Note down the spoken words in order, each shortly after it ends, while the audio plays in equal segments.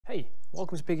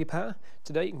Welcome to Piggypower.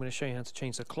 Today I'm going to show you how to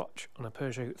change the clutch on a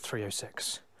Peugeot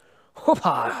 306.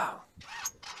 Hoppa!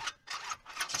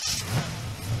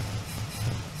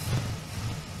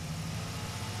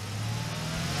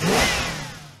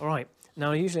 Alright,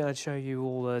 now usually I'd show you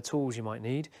all the tools you might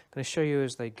need. I'm going to show you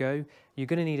as they go. You're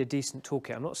going to need a decent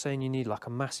toolkit. I'm not saying you need like a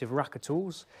massive rack of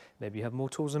tools. Maybe you have more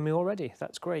tools than me already.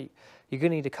 That's great. You're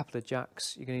going to need a couple of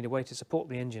jacks. You're going to need a way to support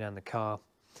the engine and the car.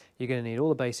 You're going to need all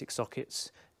the basic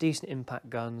sockets, decent impact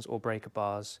guns or breaker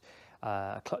bars,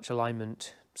 clutch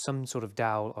alignment, some sort of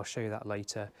dowel. I'll show you that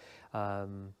later.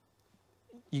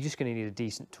 You're just going to need a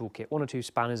decent toolkit. 1 or 2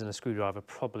 spanners and a screwdriver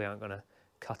probably aren't going to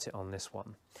cut it on this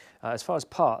one. As far as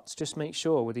parts, just make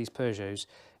sure with these Peugeots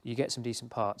you get some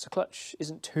decent parts. A clutch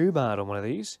isn't too bad on one of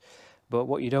these, but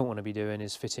what you don't want to be doing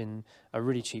is fitting a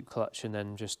really cheap clutch and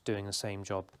then just doing the same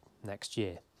job next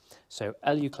year. So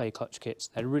LU Clay clutch kits,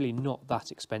 they're really not that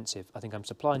expensive. I think I'm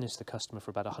supplying this to the customer for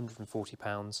about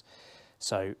 £140.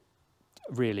 So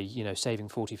really, you know, saving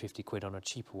 40–50 quid on a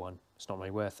cheaper one, it's not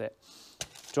really worth it.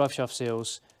 Drive shaft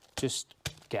seals, just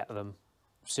get them.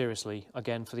 Seriously,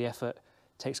 again, for the effort,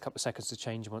 takes a couple of seconds to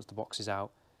change once the box is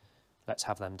out. Let's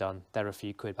have them done. They're a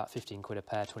few quid, about 15 quid a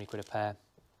pair, 20 quid a pair.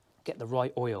 Get the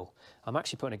right oil. I'm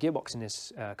actually putting a gearbox in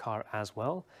this car as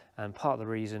well, and part of the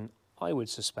reason I would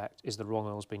suspect is the wrong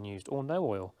oil's been used, or no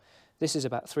oil. This is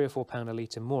about £3 or £4 a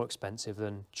litre more expensive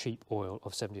than cheap oil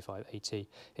of 75–80.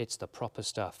 It's the proper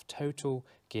stuff. Total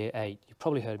Gear 8. You've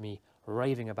probably heard me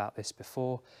raving about this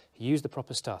before. Use the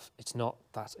proper stuff. It's not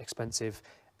that expensive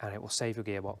and it will save your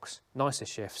gearbox. Nicer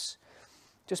shifts.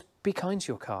 Just be kind to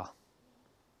your car.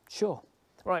 Sure.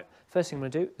 Right, first thing I'm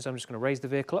going to do is I'm just going to raise the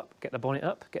vehicle up, get the bonnet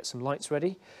up, get some lights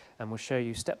ready, and we'll show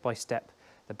you step by step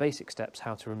the basic steps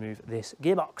how to remove this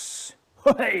gearbox.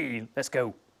 Hey, let's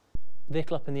go.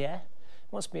 Vehicle up in the air.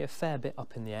 Wants to be a fair bit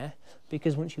up in the air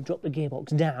because once you drop the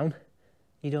gearbox down,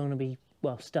 you don't want to be,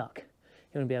 well, stuck.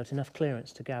 You want to be able to enough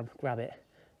clearance to grab it,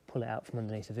 pull it out from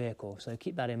underneath the vehicle. So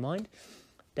keep that in mind.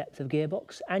 Depth of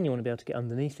gearbox, and you want to be able to get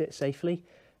underneath it safely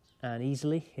and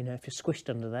easily. You know, if you're squished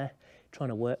under there, trying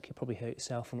to work, you'll probably hurt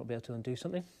yourself and not be able to undo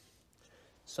something.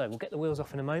 So we'll get the wheels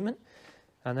off in a moment.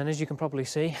 And then, as you can probably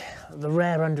see, the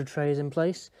rear under tray is in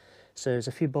place. So there's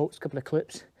a few bolts, a couple of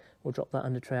clips. We'll drop that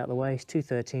under tray out of the way. 2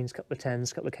 13s, a couple of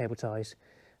 10s, a couple of cable ties.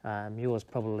 Yours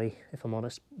probably, if I'm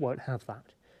honest, won't have that.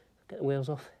 Get the wheels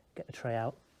off, get the tray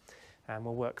out, and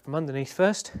we'll work from underneath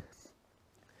first,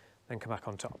 then come back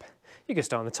on top. You can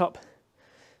start on the top.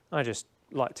 I just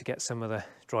like to get some of the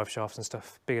drive shafts and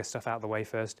stuff, bigger stuff out of the way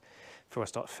first, before I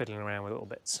start fiddling around with little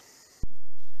bits.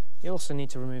 You also need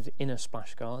to remove the inner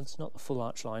splash guards, not the full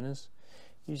arch liners.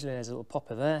 Usually there's a little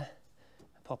popper there,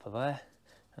 a popper there,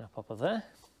 and a popper there.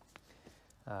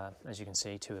 As you can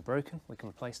see, 2 are broken. We can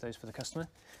replace those for the customer.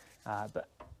 But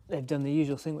they've done the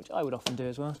usual thing, which I would often do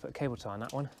as well, is put a cable tie on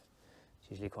that one. It's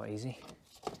usually quite easy.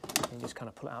 You just kind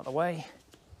of pull it out of the way.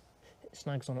 It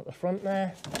snags on at the front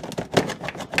there.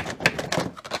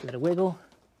 Give it a wiggle,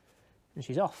 and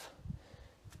she's off.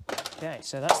 Okay,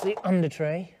 so that's the under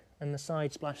tray and the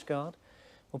side splash guard.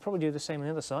 We'll probably do the same on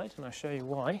the other side, and I'll show you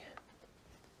why.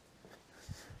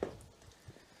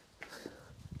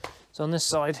 So on this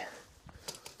side,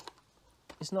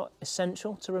 it's not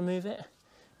essential to remove it,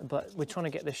 but we're trying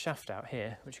to get this shaft out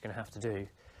here, which you're going to have to do.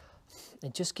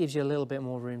 It just gives you a little bit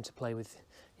more room to play with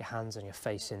your hands and your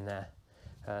face in there.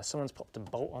 Someone's popped a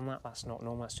bolt on that. That's not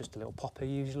normal, that's just a little popper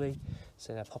usually.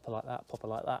 So they'll popper like that, popper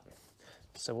like that.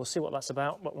 So we'll see what that's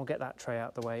about, but we'll get that tray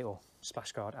out the way, or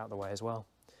splash guard out the way as well.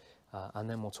 And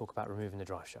then we'll talk about removing the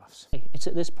drive shafts. It's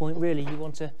at this point really you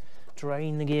want to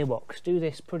drain the gearbox. Do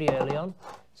this pretty early on,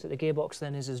 so the gearbox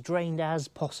then is as drained as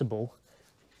possible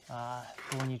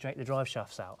for when you take the drive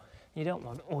shafts out. You don't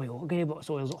want oil. Gearbox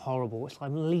oil's horrible. It's my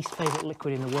least favourite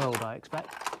liquid in the world, I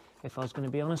expect, if I was going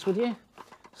to be honest with you.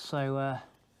 So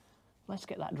let's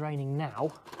get that draining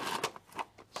now,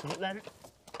 so that then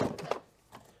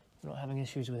we're not having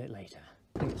issues with it later.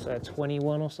 I think it's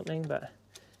 21 or something, but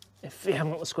if you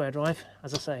haven't got the square drive,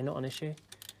 as I say, not an issue.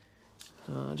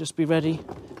 Just be ready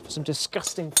for some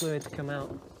disgusting fluid to come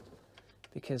out,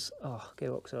 because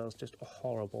gearbox oil is just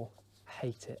horrible. I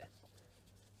hate it. It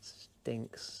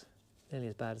stinks. Nearly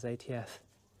as bad as ATF.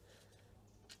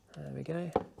 There we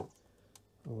go.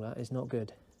 Oh, that is not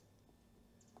good.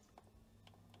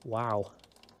 Wow.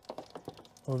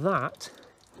 Well, that,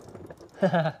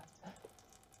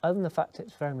 other than the fact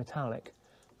it's very metallic,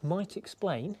 might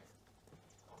explain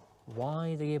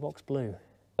why the gearbox blew.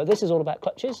 But this is all about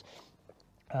clutches.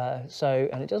 And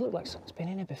it does look like something's been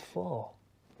in it before.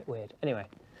 A bit weird. Anyway,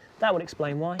 that would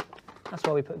explain why. That's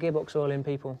why we put gearbox oil in,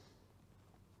 people.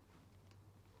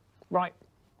 Right,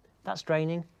 that's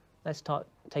draining. let's start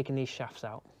taking these shafts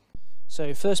out.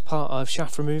 So first part of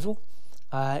shaft removal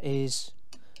is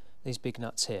these big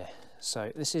nuts here.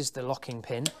 So this is the locking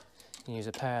pin. You can use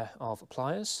a pair of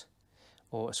pliers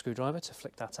or a screwdriver to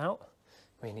flick that out.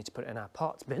 We need to put it in our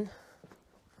parts bin,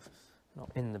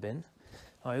 not in the bin.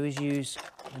 I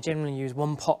generally use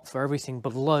one pot for everything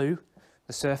below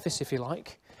the surface, if you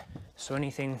like. So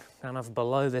anything kind of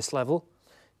below this level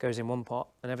goes in one pot,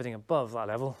 and everything above that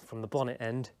level, from the bonnet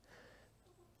end,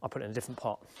 I put it in a different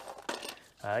pot.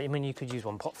 I mean, you could use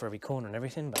one pot for every corner and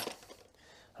everything, but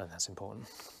I don't think that's important.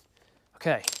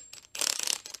 Okay,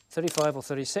 35 or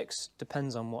 36,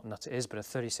 depends on what nut it is, but a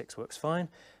 36 works fine.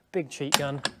 Big cheat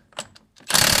gun,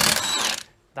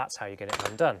 that's how you get it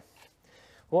undone.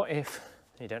 What if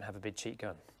you don't have a big cheat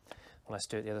gun? Well, let's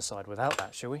do it the other side without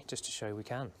that, shall we? Just to show we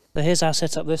can. So here's our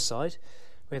setup this side.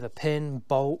 We have a pin,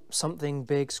 bolt, something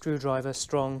big, screwdriver,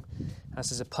 strong,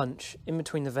 as is a punch in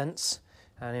between the vents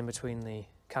and in between the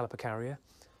caliper carrier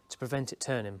to prevent it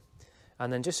turning.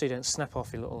 And then just so you don't snap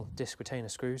off your little disc retainer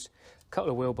screws, a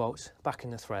couple of wheel bolts back in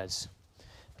the threads.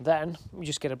 And then we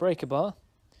just get a breaker bar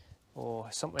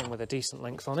or something with a decent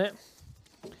length on it,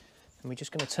 and we're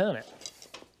just going to turn it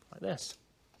like this.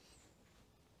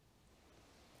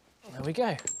 There we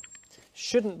go.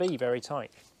 Shouldn't be very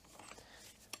tight,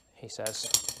 he says.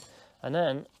 And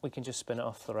then we can just spin it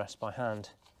off the rest by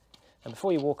hand. And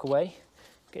before you walk away,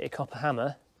 get your copper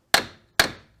hammer,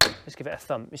 just give it a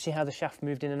thump. You see how the shaft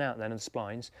moved in and out then of the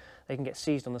splines? They can get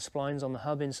seized on the splines on the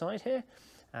hub inside here.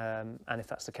 And if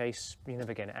that's the case, you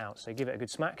never get it out. So give it a good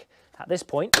smack. At this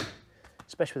point,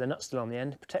 especially with the nut still on the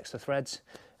end, protects the threads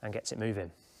and gets it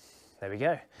moving. There we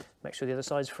go. Make sure the other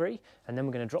side's free, and then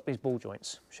we're going to drop these ball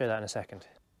joints. Show that in a second.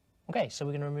 Okay, so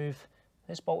we're going to remove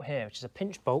this bolt here, which is a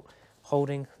pinch bolt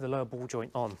holding the lower ball joint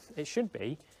on. It should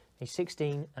be a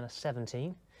 16 and a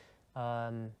 17.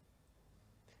 But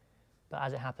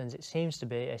as it happens, it seems to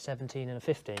be a 17 and a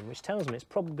 15, which tells me it's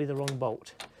probably the wrong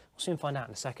bolt. We'll soon find out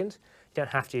in a second. You don't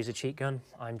have to use a cheat gun.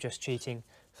 I'm just cheating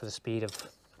for the speed of,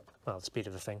 well, the speed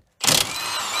of the thing.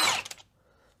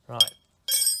 Right.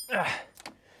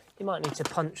 You might need to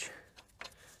punch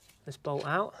this bolt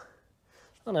out.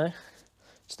 Oh no,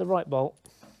 it's the right bolt.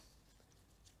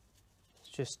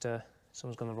 It's just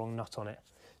someone's got the wrong nut on it.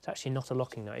 It's actually not a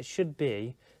locking nut. It should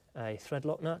be a thread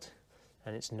lock nut,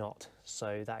 and it's not.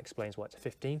 So that explains why it's a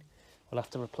 15. We'll have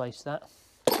to replace that.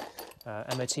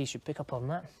 MOT should pick up on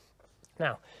that.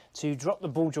 Now, to drop the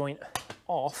ball joint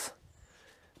off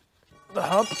the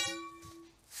hub,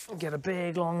 get a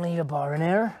big long lever bar in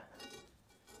here,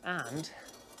 and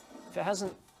if it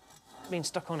hasn't been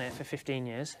stuck on it for 15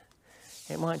 years,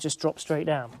 it might just drop straight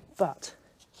down. But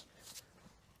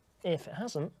if it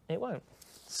hasn't, it won't.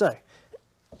 So,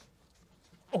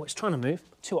 oh, it's trying to move.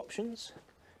 Two options.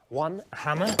 One, a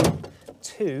hammer.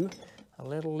 Two, a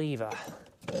little lever.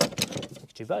 You can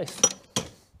do both.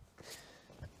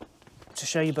 To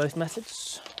show you both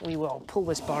methods, we will pull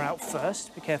this bar out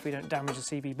first. Be careful you don't damage the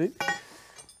CV boot.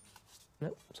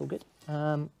 Nope, it's all good.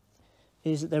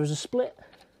 There is a split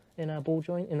in our ball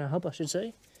joint, in our hub I should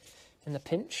say, in the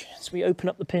pinch. So we open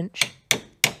up the pinch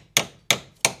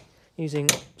using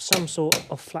some sort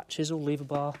of flat chisel, lever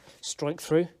bar, strike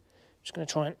through. Just going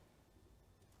to try and,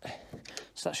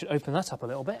 so that should open that up a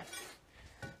little bit.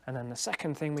 And then the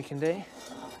second thing we can do,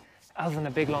 other than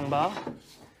a big long bar,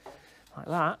 like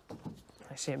that,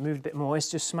 I see it moved a bit more, is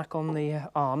just smack on the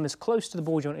arm as close to the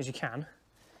ball joint as you can,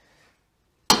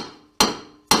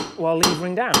 while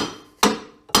levering down.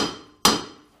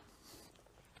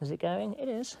 Is it going? It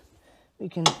is. We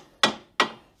can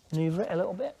manoeuvre it a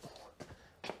little bit.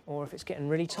 Or if it's getting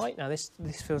really tight, now this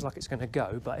feels like it's going to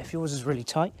go, but if yours is really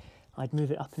tight, I'd move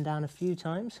it up and down a few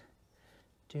times.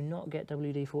 Do not get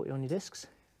WD-40 on your discs.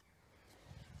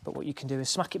 But what you can do is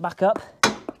smack it back up,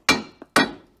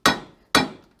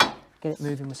 get it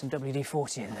moving with some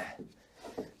WD-40 in there.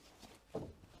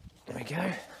 There we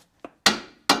go.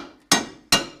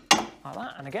 Like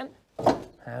that, and again.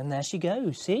 And there she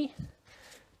goes, see?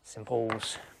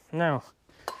 Simples. Now,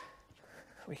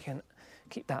 we can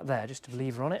keep that there, just a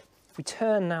lever on it. If we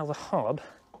turn now the hub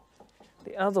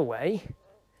the other way,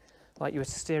 like you were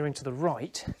steering to the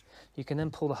right, you can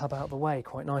then pull the hub out of the way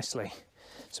quite nicely.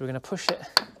 So we're going to push it,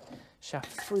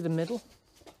 shaft through the middle,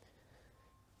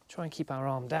 try and keep our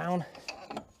arm down.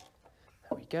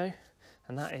 There we go.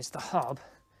 And that is the hub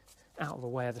out of the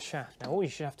way of the shaft. Now all you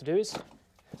should have to do is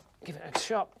give it a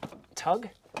sharp tug,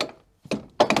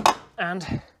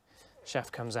 and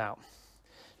shaft comes out.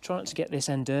 Try not to get this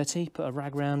end dirty, put a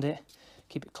rag around it,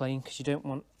 keep it clean, because you don't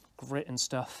want grit and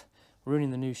stuff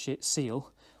ruining the new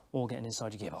seal or getting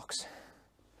inside your gearbox.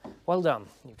 Well done,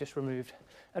 you've just removed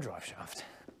a drive shaft.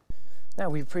 Now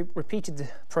we've repeated the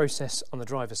process on the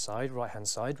driver's side, right-hand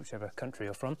side, whichever country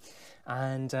you're from,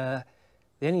 and the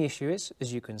only issue is,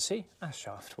 as you can see, our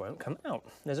shaft won't come out.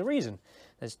 There's a reason.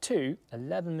 There's two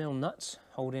 11mm nuts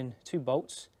holding two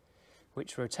bolts,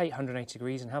 which rotate 180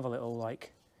 degrees and have a little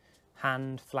like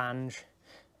hand flange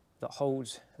that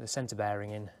holds the centre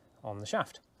bearing in on the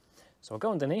shaft. So I'll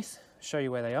go underneath, show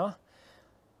you where they are.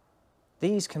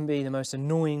 These can be the most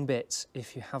annoying bits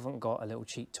if you haven't got a little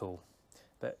cheat tool.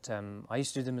 But I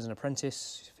used to do them as an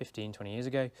apprentice 15, 20 years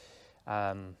ago.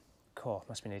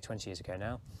 Must be nearly 20 years ago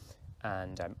now.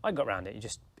 And I got around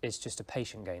it. It's just a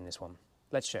patient game, this one.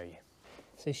 Let's show you.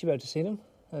 So you should be able to see them.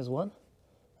 There's one,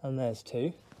 and there's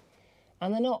two.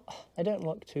 And they don't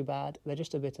look too bad. They're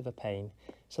just a bit of a pain.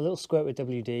 It's a little squirt with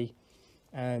WD,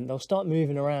 and they'll start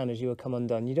moving around as you come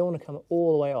undone. You don't want to come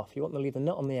all the way off. You want to leave the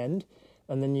nut on the end,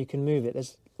 and then you can move it.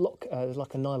 There's like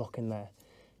a nylock in there.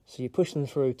 So you push them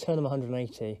through, turn them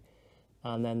 180,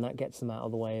 and then that gets them out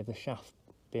of the way of the shaft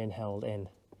being held in.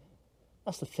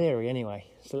 That's the theory anyway.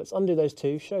 So let's undo those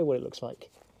two, show you what it looks like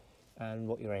and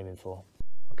what you're aiming for.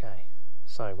 Okay,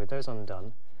 so with those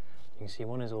undone, you can see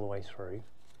one is all the way through.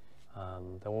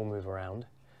 They'll all move around.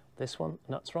 This one,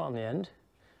 nut's right on the end.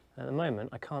 At the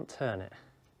moment, I can't turn it.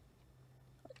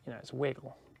 You know, it's a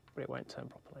wiggle, but it won't turn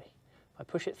properly. If I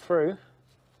push it through,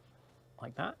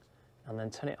 like that, and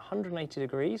then turn it 180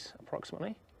 degrees,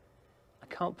 approximately, I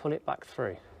can't pull it back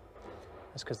through.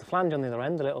 That's because the flange on the other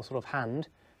end, the little sort of hand,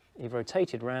 you've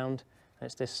rotated round, and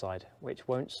it's this side, which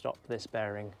won't stop this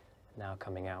bearing now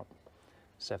coming out.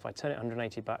 So if I turn it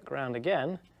 180 back round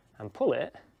again, and pull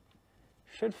it,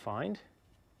 should find,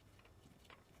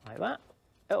 like that,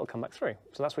 it'll come back through.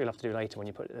 So that's what you'll have to do later when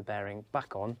you put the bearing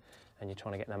back on, and you're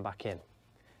trying to get them back in.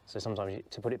 So sometimes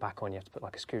to put it back on, you have to put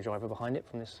like a screwdriver behind it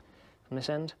from this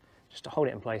end, just to hold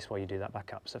it in place while you do that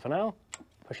back up. So for now,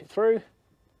 push it through,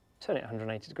 turn it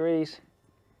 180 degrees,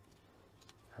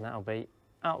 and that'll be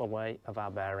out of the way of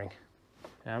our bearing.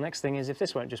 Now next thing is, if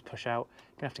this won't just push out, you're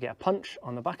going to have to get a punch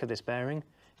on the back of this bearing,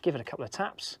 give it a couple of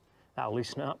taps, that'll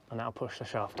loosen it up and that'll push the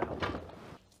shaft out.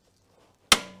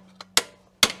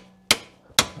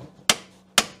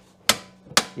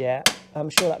 Yeah, I'm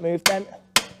sure that moved then.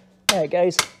 There it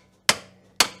goes.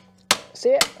 See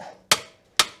it?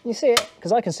 You see it?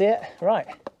 Because I can see it. Right.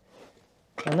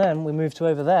 And then we move to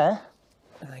over there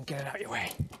and then get it out your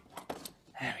way.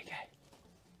 There we go.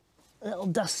 A little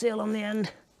dust seal on the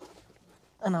end.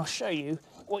 And I'll show you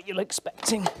what you're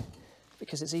expecting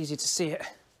because it's easy to see it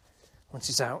once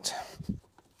it's out.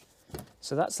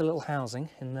 So that's the little housing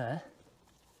in there.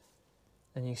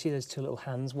 And you see those two little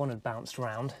hands, one had bounced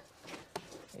around.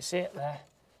 You see it there?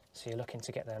 So you're looking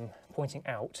to get them pointing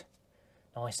out,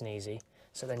 nice and easy,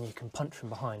 so then you can punch from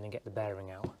behind and get the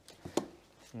bearing out.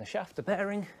 From the shaft, the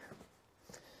bearing,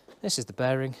 this is the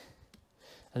bearing,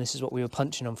 and this is what we were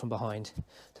punching on from behind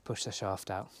to push the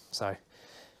shaft out. So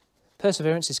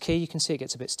perseverance is key. You can see it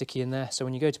gets a bit sticky in there, so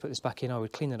when you go to put this back in, I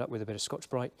would clean it up with a bit of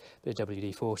Scotch-Brite, a bit of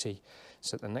WD-40,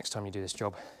 so that the next time you do this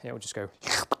job, it will just go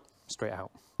straight out.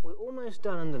 We're almost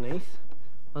done underneath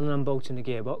and unbolting the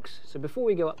gearbox. So before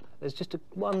we go up, there's just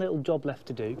one little job left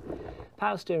to do.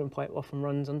 Power steering pipe often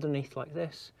runs underneath like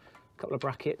this, a couple of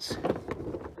brackets,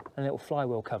 and a little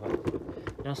flywheel cover.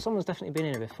 Now someone's definitely been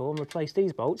in here before and replaced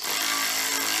these bolts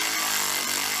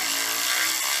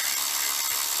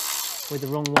with the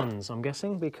wrong ones, I'm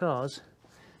guessing, because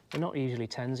they're not usually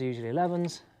 10s, they're usually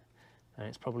 11s, and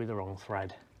it's probably the wrong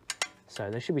thread.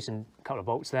 So there should be a couple of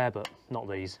bolts there, but not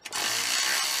these.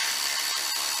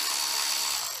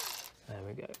 There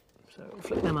we go. So we'll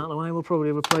flip them out of the way. We'll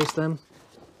probably replace them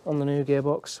on the new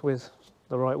gearbox with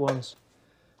the right ones.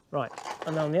 Right,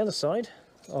 and now on the other side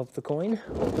of the coin,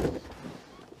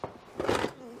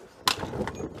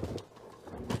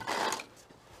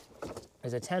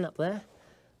 there's a 10 up there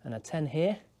and a 10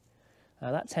 here.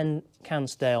 That 10 can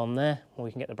stay on there, or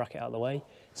we can get the bracket out of the way.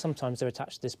 Sometimes they're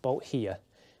attached to this bolt here,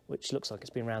 which looks like it's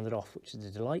been rounded off, which is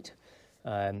a delight.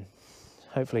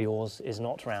 Hopefully yours is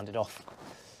not rounded off.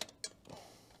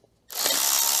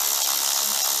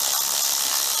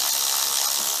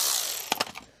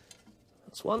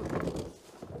 One.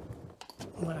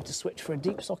 I might have to switch for a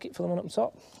deep socket for the one up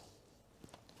top.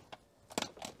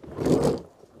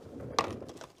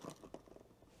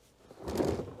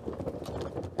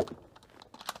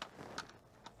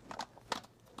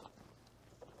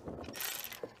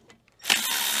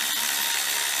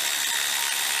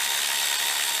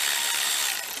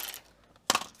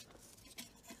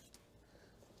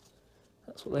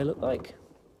 That's what they look like.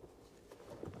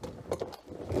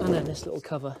 And then this little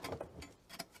cover,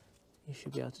 you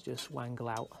should be able to just wangle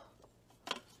out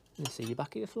and see your back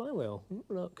of your flywheel.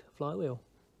 Look, flywheel.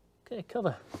 Okay,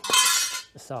 cover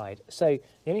the side. So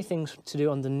the only things to do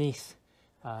underneath,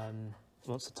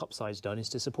 once the top side's done, is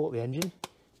to support the engine,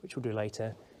 which we'll do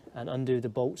later, and undo the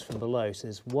bolts from below. So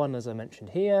there's one, as I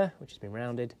mentioned here, which has been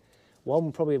rounded.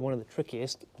 One, probably one of the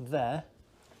trickiest, there.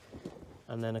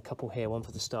 And then a couple here, one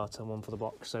for the starter and one for the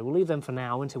box. So we'll leave them for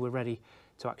now until we're ready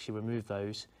to actually remove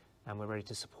those and we're ready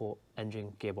to support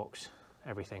engine, gearbox,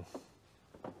 everything.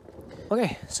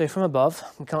 Okay, so from above,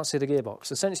 we can't see the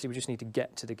gearbox. Essentially, we just need to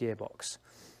get to the gearbox.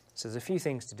 So there's a few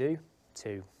things to do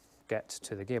to get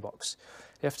to the gearbox.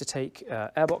 You have to take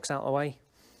airbox out of the way,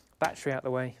 battery out of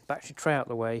the way, battery tray out of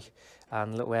the way,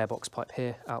 and a little airbox pipe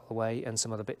here out of the way, and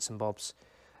some other bits and bobs.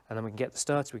 And then we can get the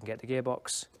starter, we can get the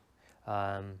gearbox.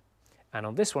 And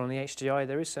on this one, on the HDi,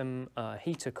 there is some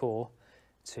heater core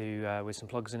with some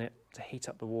plugs in it to heat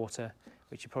up the water,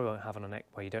 which you probably won't have on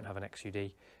you don't have an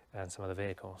XUD and some other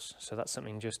vehicles. So that's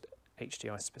something just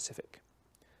HDi specific.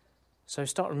 So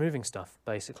start removing stuff,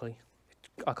 basically.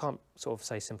 I can't sort of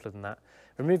say simpler than that.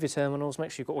 Remove your terminals,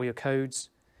 make sure you've got all your codes.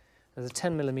 There's a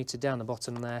 10mm down the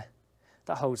bottom there.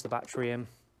 That holds the battery in,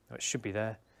 or it should be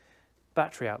there.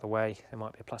 Battery out the way, there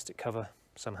might be a plastic cover,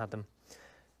 some had them.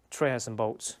 Tray has some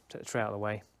bolts, take the tray out of the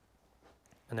way,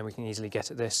 and then we can easily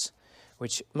get at this,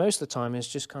 which most of the time is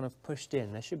just kind of pushed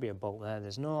in. There should be a bolt there,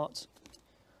 there's not,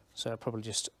 so I'll probably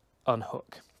just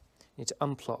unhook. You need to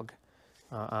unplug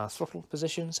our throttle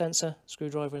position sensor,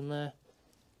 screwdriver in there,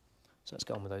 so let's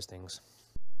get on with those things.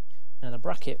 Now the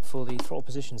bracket for the throttle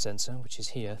position sensor, which is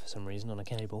here for some reason on a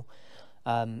cable,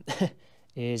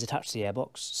 is attached to the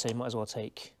airbox, so you might as well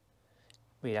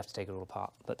you'd have to take it all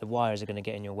apart, but the wires are going to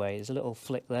get in your way. There's a little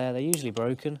flick there, they're usually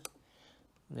broken.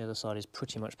 The other side is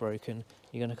pretty much broken.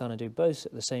 You're going to kind of do both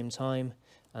at the same time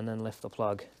and then lift the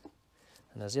plug.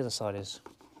 And as the other side is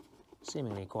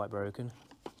seemingly quite broken,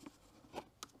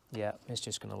 yeah, it's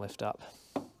just going to lift up.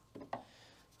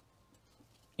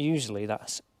 Usually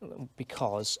that's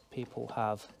because people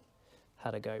have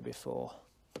had a go before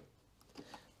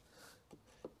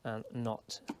and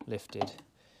not lifted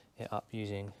it up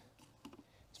using...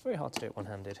 It's very hard to do it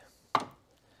one-handed.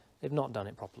 They've not done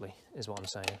it properly, is what I'm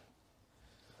saying.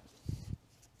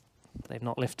 They've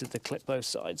not lifted the clip both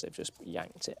sides, they've just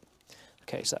yanked it.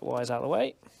 Okay, so that wire's out of the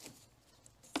way.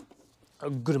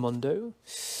 A goodamundo.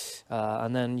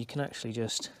 And then you can actually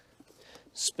just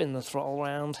spin the throttle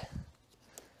around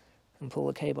and pull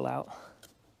the cable out.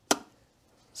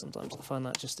 Sometimes I find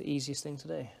that just the easiest thing to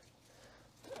do.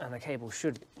 And the cable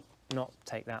should not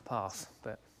take that path,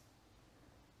 but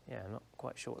yeah, I'm not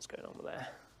quite sure what's going on with there.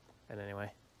 And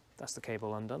anyway, that's the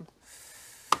cable undone.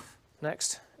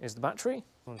 Next is the battery.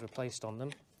 One's replaced on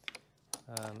them.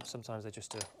 Sometimes they're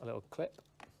just a little clip.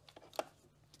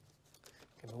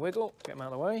 Give them a wiggle, get them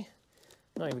out of the way.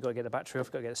 Now you've got to get the battery off,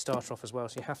 you've got to get the starter off as well,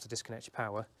 so you have to disconnect your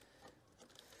power.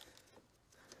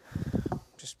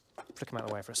 Just flick them out of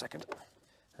the way for a second.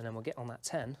 And then we'll get on that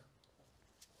 10.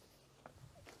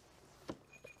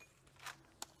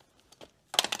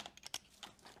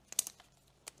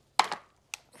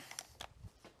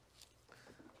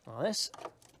 Like this.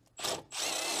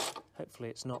 Hopefully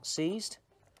it's not seized.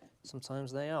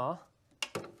 Sometimes they are.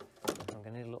 I'm going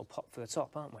to need a little pop for the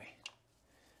top, aren't we?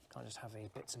 Can't just have these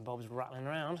bits and bobs rattling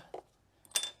around.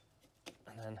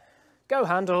 And then go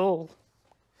handle.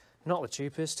 Not the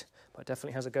cheapest, but it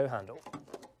definitely has a go handle.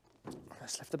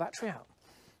 Let's lift the battery out.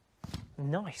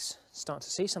 Nice. Start to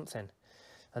see something.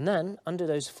 And then undo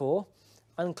those 4,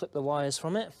 unclip the wires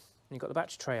from it, and you've got the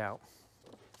battery tray out.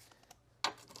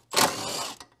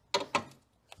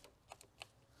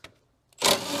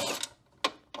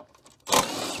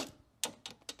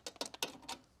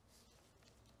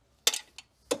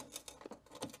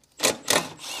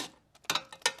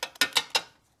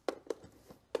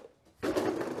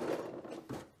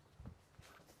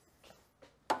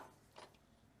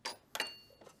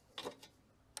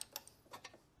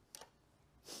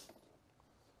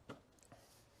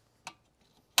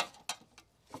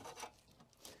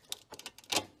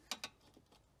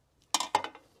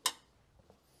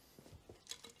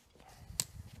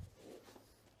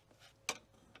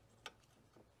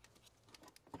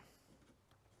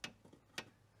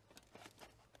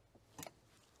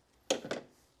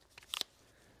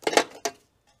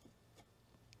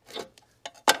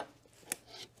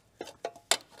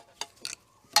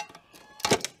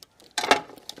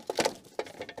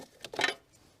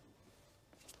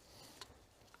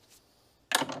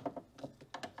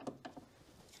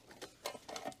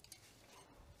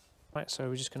 Right, so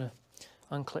we're just going to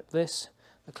unclip this.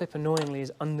 The clip annoyingly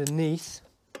is underneath.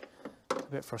 It's a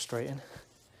bit frustrating.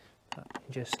 But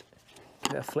just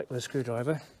give it a flick with a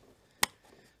screwdriver.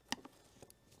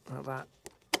 Like that.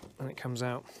 And it comes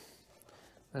out.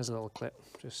 There's a little clip,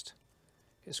 just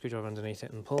get a screwdriver underneath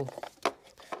it and pull.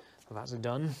 Well, that's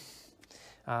done.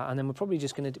 And then we're probably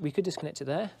just going to, we could disconnect it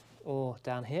there or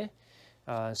down here.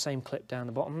 Same clip down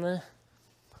the bottom there.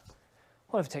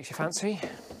 Whatever takes your fancy,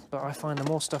 but I find the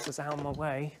more stuff that's out of my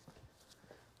way,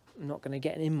 not going to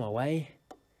get in my way,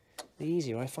 the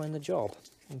easier I find the job.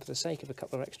 And for the sake of a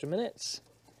couple of extra minutes,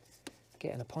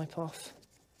 getting a pipe off,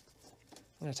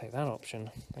 I'm going to take that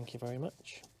option. Thank you very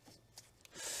much.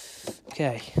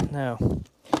 Okay, now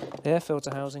the air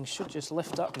filter housing should just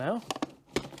lift up now.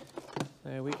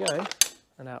 There we go,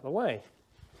 and out of the way.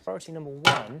 Priority number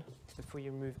one, before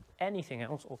you remove anything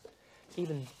else or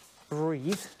even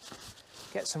breathe,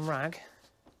 get some rag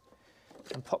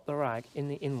and pop the rag in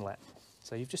the inlet.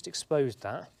 So you've just exposed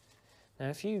that. Now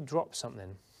if you drop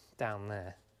something down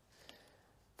there,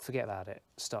 forget about it,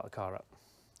 start the car up.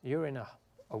 You're in a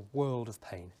world of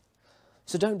pain.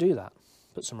 So don't do that.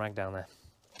 Put some rag down there.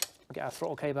 Get our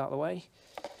throttle cable out of the way.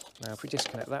 Now if we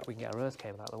disconnect that, we can get our earth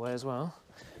cable out of the way as well.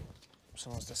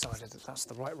 Someone's decided that that's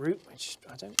the right route, which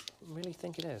I don't really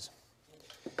think it is.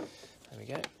 There we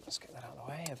go. Let's get that out of the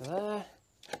way over there.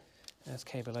 Earth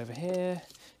cable over here.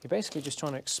 You're basically just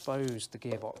trying to expose the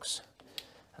gearbox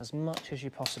as much as you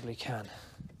possibly can.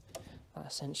 That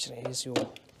essentially is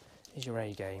your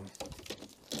A game.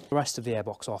 The rest of the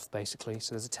airbox off basically.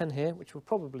 So there's a 10 here, which will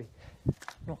probably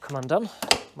not come undone.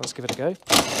 Let's give it a go.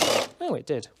 Oh, it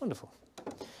did. Wonderful.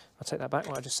 I'll take that back,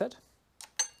 what I just said.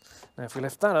 Now if we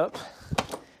lift that up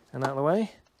and out of the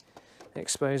way, it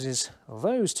exposes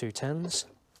those two 10s.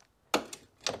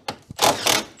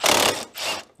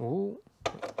 Ooh.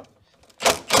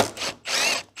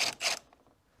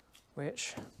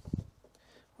 Which,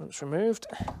 once removed,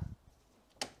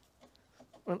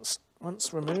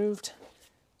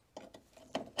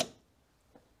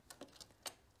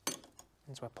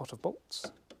 into our pot of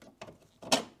bolts.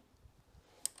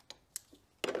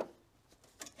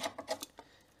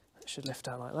 Should lift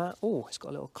out like that. Oh, it's got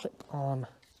a little clip on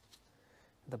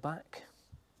the back.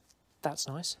 That's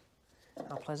nice.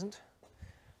 How pleasant.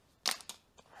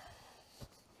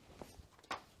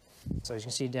 So as you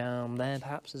can see down there,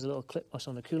 perhaps there's a little clip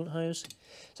on the coolant hose.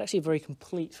 It's actually a very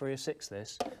complete 306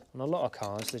 this. On a lot of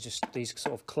cars, they're just these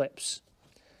sort of clips.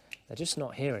 They're just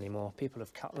not here anymore. People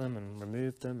have cut them and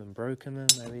removed them and broken them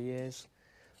over the years.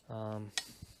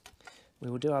 We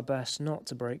will do our best not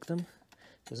to break them.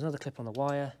 There's another clip on the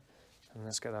wire. And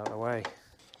let's get that out of the way.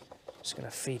 Just going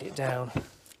to feed it down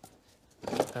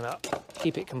and up.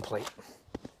 Keep it complete.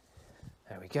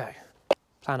 There we go.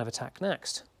 Plan of attack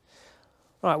next.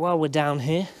 Right, while we're down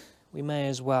here, we may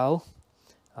as well.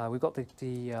 We've got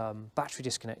the battery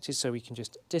disconnected, so we can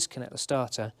just disconnect the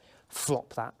starter,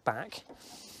 flop that back.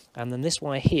 And then this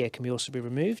wire here can also be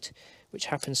removed, which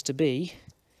happens to be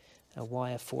a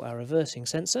wire for our reversing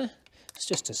sensor. It's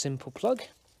just a simple plug,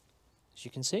 as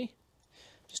you can see.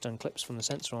 Just unclips from the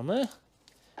sensor on there.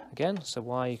 Again, so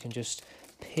wire you can just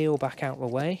peel back out of the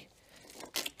way.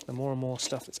 The more and more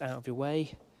stuff that's out of your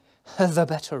way, the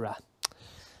better.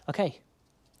 Okay,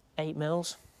 8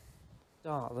 mils.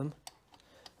 Start them,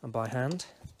 and by hand.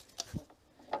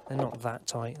 They're not that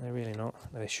tight, they're really not.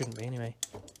 They shouldn't be anyway.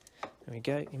 There we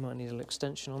go, you might need a little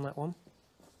extension on that one.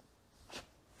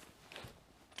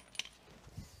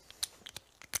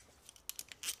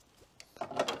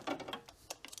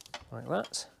 Like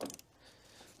that.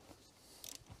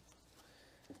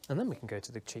 And then we can go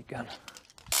to the cheek gun.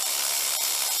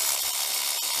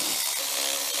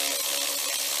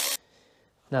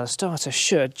 Now the starter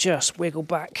should just wiggle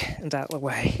back and out of the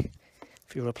way.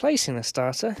 If you're replacing the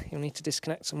starter, you'll need to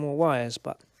disconnect some more wires,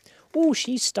 but oh,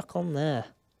 she's stuck on there.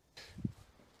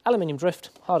 Aluminium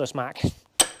drift, hard as mac.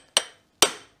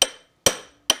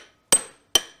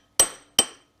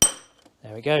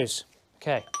 There it goes.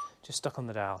 Okay, just stuck on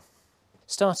the dowel.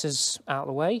 Starter's out of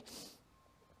the way.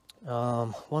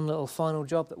 One little final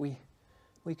job that we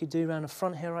could do around the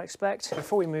front here, I expect.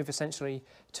 Before we move essentially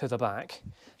to the back,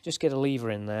 just get a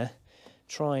lever in there,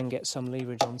 try and get some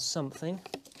leverage on something.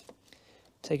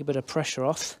 Take a bit of pressure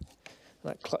off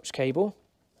that clutch cable,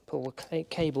 pull the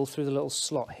cable through the little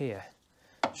slot here.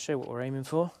 Show what we're aiming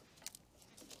for.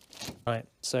 Right,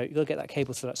 so you've got to get that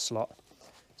cable through that slot.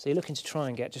 So you're looking to try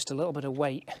and get just a little bit of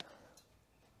weight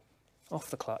off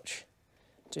the clutch,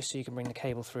 just so you can bring the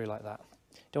cable through like that.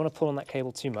 Don't want to pull on that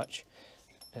cable too much.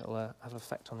 It'll have an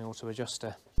effect on the auto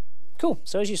adjuster. Cool,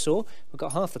 so as you saw, we've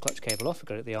got half the clutch cable off, we've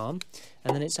got it at the arm,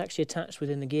 and then it's actually attached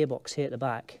within the gearbox here at the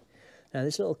back. Now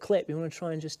this little clip, you want to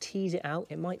try and just tease it out.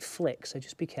 It might flick, so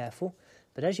just be careful.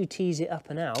 But as you tease it up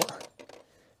and out,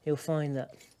 you'll find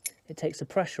that it takes the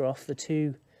pressure off the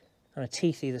two kind of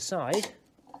teeth either side.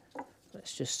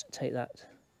 Let's just take that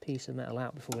piece of metal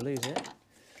out before we lose it.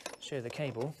 Show you the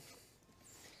cable.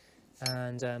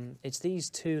 And it's these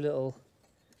two little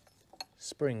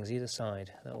springs either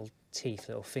side, little teeth,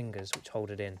 little fingers which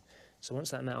hold it in. So once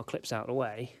that metal clips out of the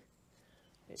way,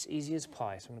 it's easy as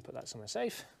pie. So I'm going to put that somewhere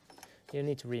safe. You'll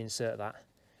need to reinsert that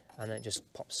and then it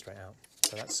just pops straight out.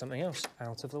 So that's something else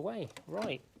out of the way.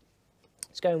 Right,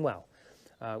 it's going well.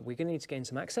 We're going to need to gain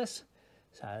some access.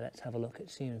 So let's have a look at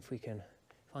seeing if we can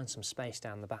find some space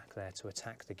down the back there to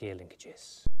attack the gear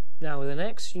linkages. Now with an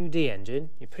XUD engine,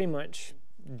 you're pretty much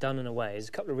done in a way. There's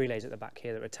a couple of relays at the back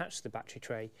here that are attached to the battery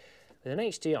tray. With an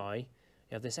HDi, you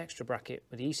have this extra bracket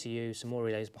with the ECU, some more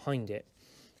relays behind it,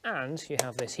 and you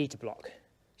have this heater block.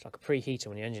 It's like a preheater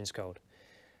when your engine's cold.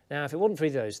 Now if it wasn't for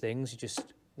either of those things, you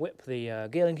just whip the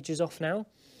gear linkages off now,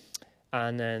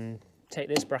 and then take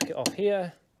this bracket off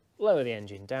here, lower the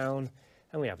engine down,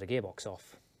 and we have the gearbox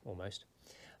off, almost.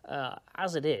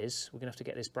 As it is, we're going to have to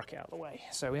get this bracket out of the way.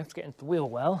 So we have to get into the wheel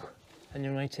well, and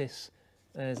you'll notice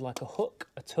there's like a hook,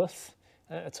 a tuff,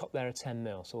 and at the top there a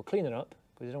 10mm. So we'll clean it up,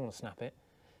 because we don't want to snap it,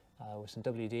 with some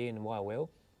WD and a wire wheel,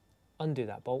 undo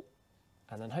that bolt,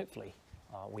 and then hopefully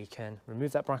we can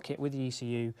remove that bracket with the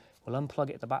ECU. We'll unplug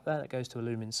it at the back there, that goes to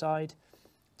aluminum side,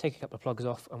 take a couple of plugs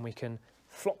off, and we can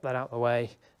flop that out of the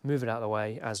way, move it out of the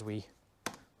way as we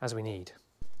need.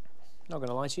 Not going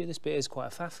to lie to you, this bit is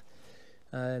quite a faff.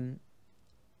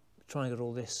 Trying to get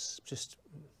all this just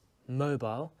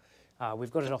mobile.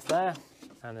 We've got it off there,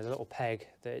 and there's a little peg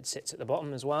that it sits at the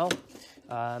bottom as well.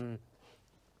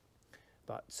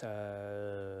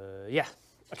 Yeah,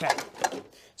 okay.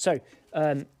 So,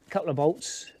 a couple of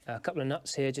bolts, a couple of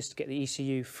nuts here just to get the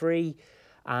ECU free,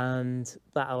 and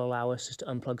that'll allow us just to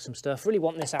unplug some stuff. Really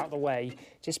want this out of the way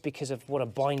just because of what a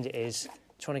bind it is,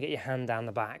 trying to get your hand down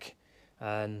the back.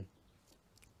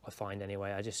 I find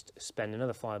anyway, I just spend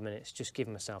another 5 minutes just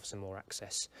giving myself some more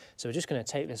access. So we're just going to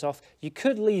take this off. You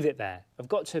could leave it there, I've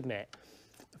got to admit.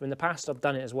 In the past I've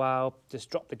done it as well, just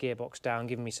drop the gearbox down,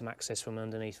 giving me some access from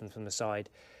underneath and from the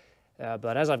side.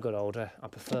 But as I've got older, I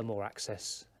prefer more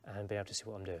access and be able to see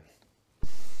what I'm doing.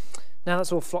 Now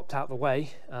that's all flopped out the way.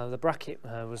 The bracket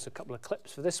was a couple of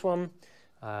clips for this one.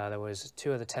 There was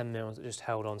 2 other 10mm that just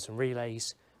held on some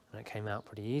relays, and it came out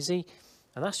pretty easy.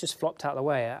 And that's just flopped out of the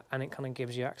way, and it kind of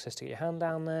gives you access to get your hand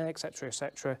down there, etc,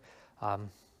 etc.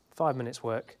 5 minutes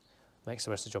work makes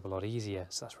the rest of the job a lot easier,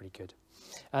 so that's really good.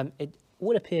 It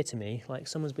would appear to me like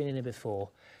someone's been in here before,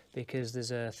 because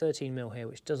there's a 13mm here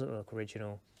which doesn't look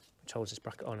original, which holds this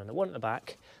bracket on, and the one at the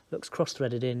back looks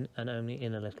cross-threaded in and only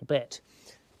in a little bit.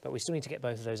 But we still need to get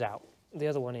both of those out. The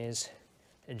other one is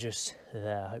just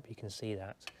there, I hope you can see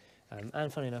that.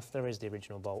 And funny enough, there is the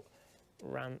original bolt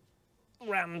rammed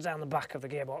down the back of the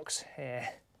gearbox here.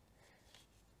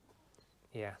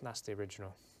 Yeah, that's the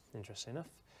original, interesting enough.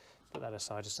 Put that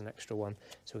aside, just an extra one.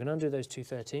 So we're going to undo those 2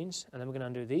 13s, and then we're going to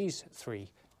undo these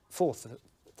 4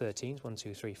 13s, 1,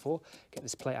 2, 3, 4, get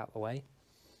this plate out of the way,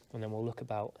 and then we'll look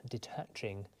about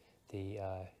detaching the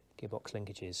gearbox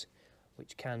linkages,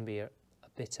 which can be a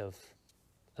bit of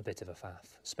a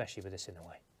faff, especially with this in the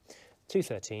way. 2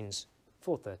 13s,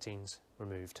 4 13s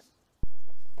removed.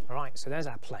 All right, so there's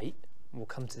our plate. We'll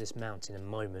come to this mount in a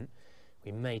moment.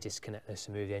 We may disconnect this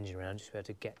and move the engine around just to be able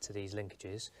to get to these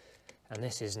linkages. And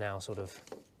this is now sort of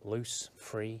loose,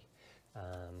 free.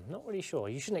 Not really sure.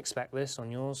 You shouldn't expect this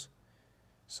on yours.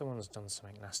 Someone's done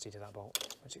something nasty to that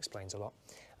bolt, which explains a lot.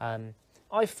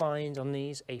 I find on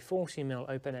these a 40mm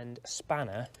open end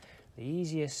spanner the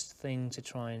easiest thing to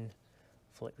try and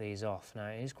flick these off. Now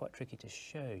it is quite tricky to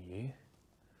show you.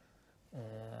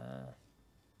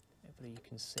 Hopefully you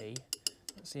can see.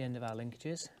 That's the end of our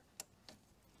linkages.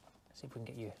 Let's see if we can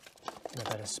get you in a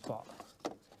better spot.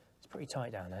 It's pretty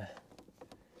tight down there.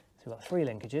 So we've got 3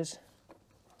 linkages.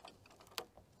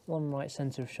 One right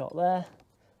centre of shot there,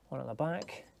 one at the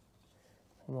back,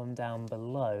 and one down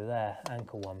below there,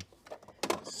 ankle one.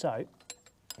 So,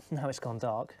 now it's gone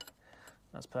dark.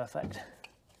 That's perfect.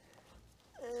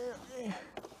 There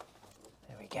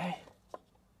we go.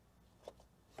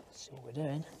 Let's see what we're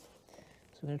doing.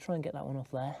 So we're going to try and get that one off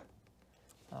there.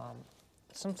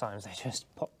 Sometimes they just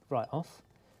pop right off.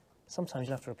 Sometimes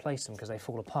you have to replace them because they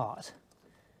fall apart.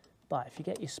 But if you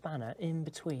get your spanner in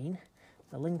between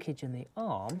the linkage and the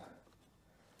arm,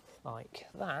 like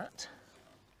that,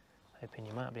 hoping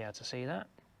you might be able to see that,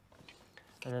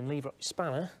 and then lever up your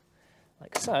spanner,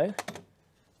 like so,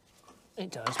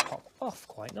 it does pop off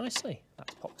quite nicely.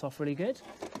 That's popped off really good.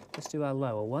 Let's do our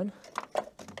lower one.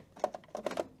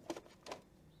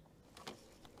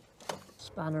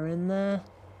 Spanner in there,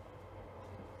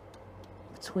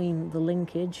 between the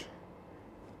linkage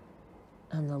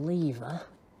and the lever.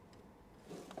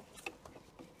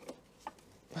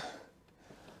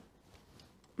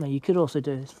 Now you could also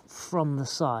do this from the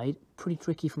side, pretty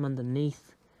tricky from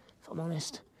underneath, if I'm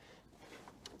honest.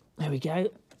 There we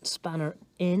go, spanner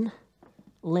in,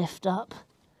 lift up.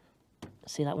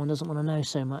 See, that one doesn't want to know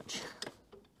so much.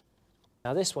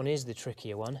 Now this one is the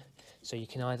trickier one, so you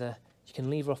can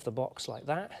lever off the box like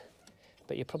that,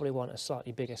 but you probably want a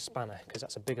slightly bigger spanner because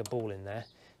that's a bigger ball in there,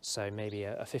 so maybe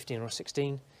a 15 or a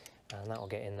 16, and that will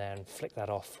get in there and flick that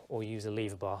off, or use a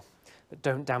lever bar. But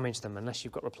don't damage them unless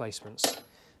you've got replacements.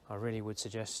 I really would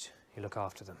suggest you look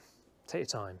after them. Take your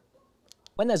time.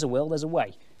 When there's a will, there's a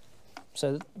way.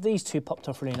 So these two popped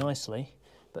off really nicely,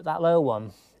 but that lower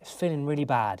one is feeling really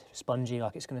bad, spongy,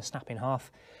 like it's going to snap in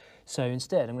half. So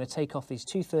instead, I'm going to take off these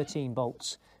two 13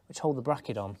 bolts, which hold the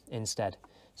bracket on instead.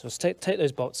 So let's take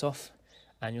those bolts off,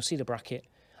 and you'll see the bracket,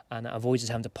 and that avoids us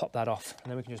having to pop that off.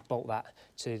 And then we can just bolt that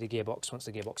to the gearbox once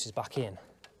the gearbox is back in.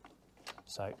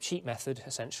 So cheap method,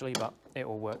 essentially, but it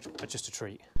will work just a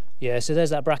treat. Yeah, so there's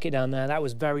that bracket down there. That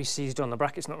was very seized on. The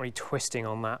bracket's not really twisting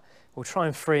on that. We'll try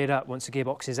and free it up once the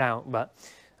gearbox is out, but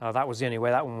that was the only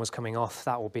way that one was coming off.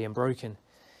 That will be broken.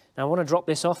 Now I want to drop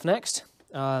this off next.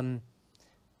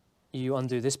 You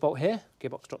undo this bolt here,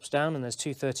 gearbox drops down, and there's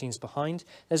two 13s behind.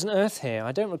 There's an earth here.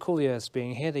 I don't recall the earths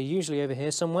being here. They're usually over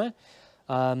here somewhere.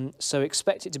 So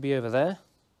expect it to be over there,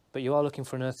 but you are looking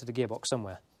for an earth to the gearbox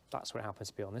somewhere. That's where it happens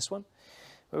to be on this one.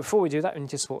 But before we do that, we need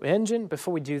to support the engine.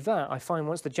 Before we do that, I find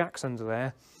once the jack's under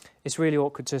there, it's really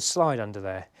awkward to slide under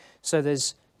there. So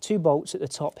there's two bolts at the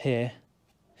top here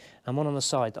and one on the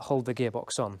side that hold the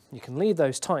gearbox on. You can leave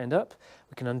those tightened up.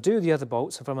 We can undo the other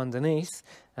bolts from underneath,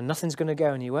 and nothing's going to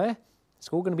go anywhere. It's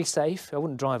all going to be safe. I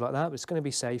wouldn't drive like that, but it's going to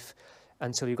be safe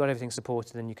until you've got everything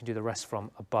supported, and you can do the rest from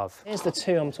above. Here's the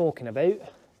two I'm talking about.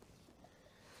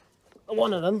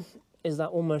 One of them is that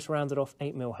almost rounded off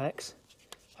 8mm hex.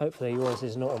 Hopefully yours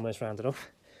is not almost rounded off.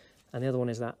 And the other one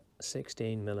is that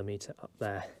 16mm up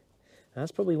there. Now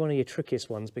that's probably one of your trickiest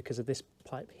ones because of this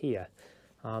pipe here.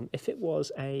 If it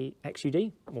was a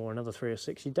XUD or another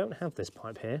 306, you don't have this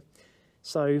pipe here.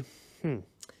 So,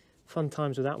 fun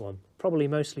times with that one. Probably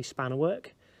mostly spanner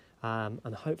work,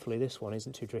 and hopefully this one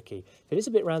isn't too tricky. If it is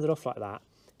a bit rounded off like that,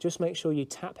 just make sure you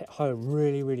tap it home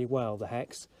really, really well, the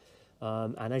hex.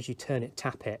 And as you turn it,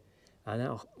 tap it, and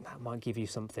that might give you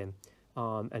something.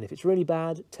 And if it's really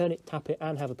bad, turn it, tap it,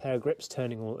 and have a pair of grips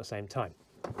turning all at the same time.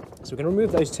 So we're going to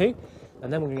remove those two,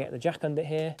 and then we're going to get the jack under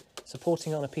here,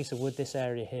 supporting on a piece of wood this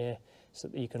area here, so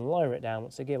that you can lower it down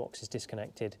once the gearbox is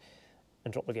disconnected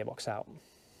and drop the gearbox out.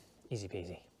 Easy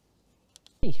peasy.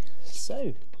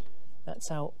 So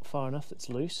that's out far enough, it's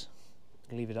loose.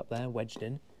 Leave it up there, wedged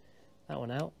in. That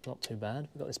one out, not too bad.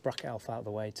 We've got this bracket alpha out of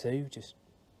the way too, just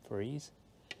for ease.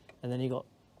 And then you've got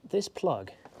this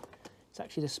plug. It's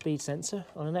actually the speed sensor.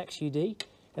 On an XUD, you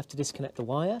have to disconnect the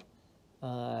wire,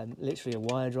 literally a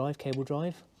wire drive, cable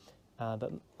drive,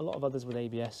 but a lot of others with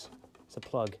ABS, it's a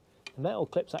plug. The metal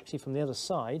clip's actually from the other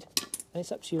side, and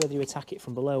it's up to you whether you attack it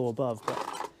from below or above,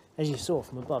 but as you saw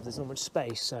from above, there's not much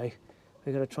space, so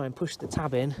we've got to try and push the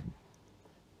tab in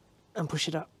and push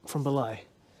it up from below.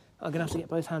 I'm going to have to get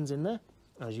both hands in there,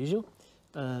 as usual,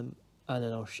 and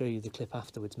then I'll show you the clip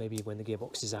afterwards, maybe when the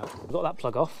gearbox is out. We've got that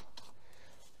plug off.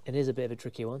 It is a bit of a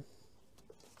tricky one.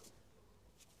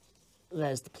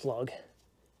 There's the plug.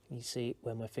 You see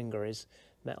where my finger is,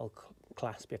 metal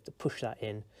clasp. You have to push that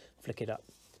in, flick it up.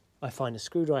 I find a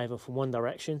screwdriver from one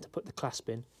direction to put the clasp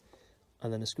in,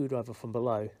 and then a screwdriver from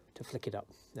below to flick it up.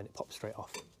 Then it pops straight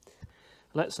off.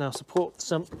 Let's now support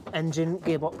some engine,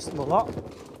 gearbox, the lot.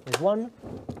 There's one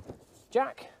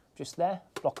jack, just there,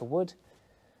 block of wood.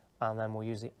 And then we'll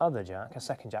use the other jack, a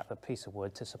second jack with a piece of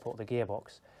wood to support the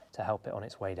gearbox to help it on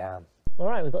its way down. All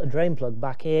right, we've got the drain plug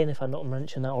back in, if I've not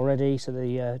mentioned that already, so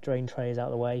the drain tray is out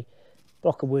of the way.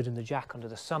 Block of wood and the jack under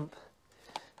the sump.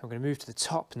 I'm going to move to the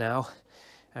top now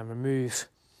and remove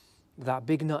that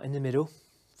big nut in the middle,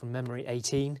 from memory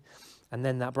 18, and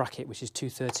then that bracket, which is two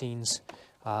 13s,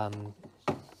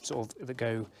 sort of that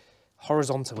go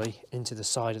horizontally into the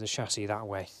side of the chassis that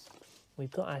way.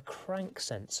 We've got our crank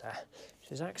sensor,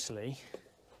 which is actually,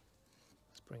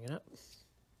 let's bring it up.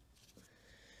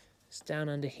 It's down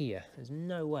under here. There's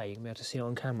no way you can be able to see it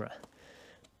on camera.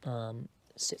 It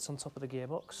sits on top of the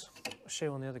gearbox. I'll show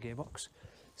you on the other gearbox.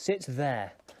 Sits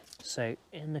there. So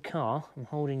in the car, I'm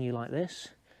holding you like this.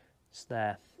 It's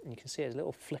there. And you can see it's a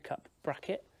little flick up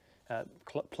bracket,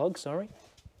 plug, sorry.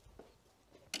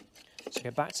 So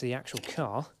go back to the actual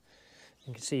car.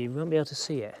 You can see you won't be able to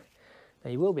see it.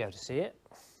 Now you will be able to see it,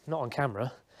 not on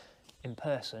camera, in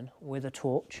person, with a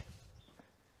torch.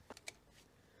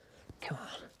 Come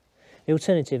on. The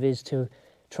alternative is to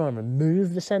try and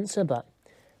remove the sensor, but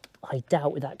I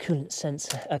doubt with that coolant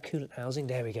sensor, coolant housing,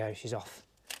 there we go, she's off.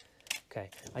 Okay,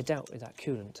 I doubt with that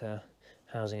coolant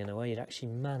housing in a way you'd actually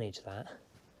manage that,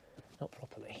 not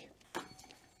properly.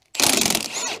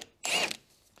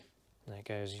 There it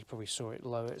goes, you probably saw it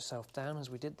lower itself down as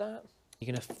we did that.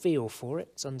 You're going to feel for it,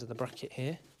 it's under the bracket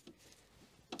here.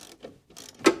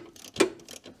 I'm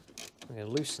going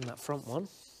to loosen that front one.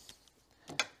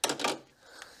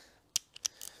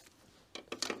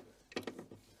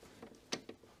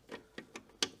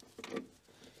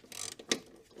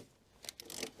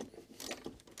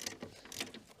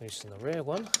 Loosen the rear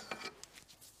one.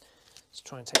 Let's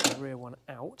try and take the rear one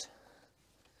out.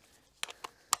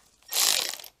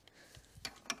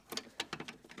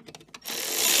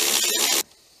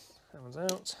 That one's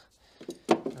out.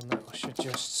 And that should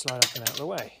just slide up and out of the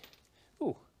way.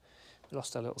 Ooh, we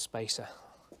lost our little spacer.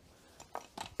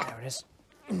 There it is.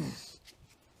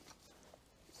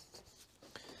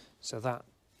 So that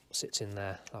sits in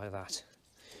there like that.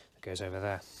 It goes over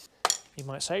there. You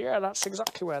might say, yeah, that's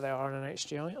exactly where they are in an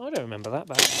HDi. I don't remember that,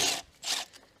 but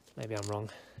maybe I'm wrong.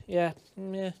 Yeah,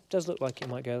 it does look like it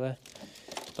might go there.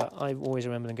 But I always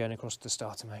remember them going across the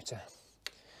starter motor.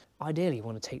 Ideally, you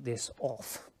want to take this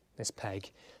off, this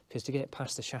peg, because to get it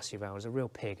past the chassis valve is a real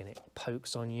pig and it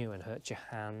pokes on you and hurts your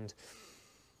hand.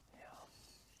 Yeah.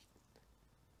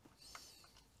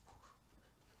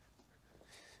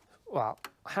 Well,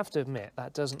 I have to admit,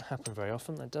 that doesn't happen very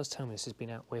often. That does tell me this has been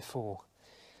out before.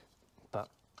 But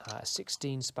a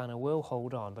 16 spanner will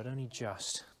hold on, but only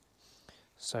just.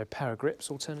 So pair of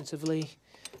grips alternatively.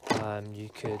 You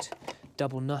could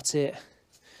double nut it.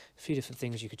 A few different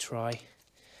things you could try.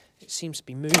 It seems to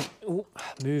be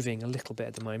moving a little bit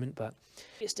at the moment, but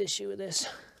biggest issue with this.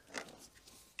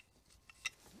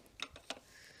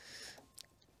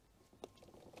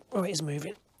 Oh, it is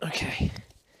moving. Okay.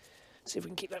 See if we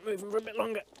can keep that moving for a bit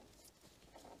longer.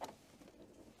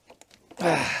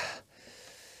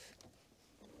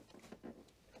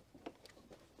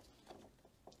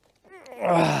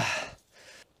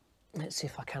 Let's see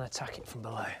if I can attack it from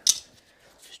below.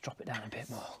 Just drop it down a bit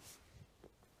more.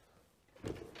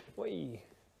 Whee!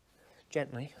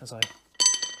 Gently, as I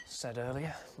said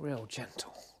earlier, real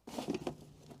gentle.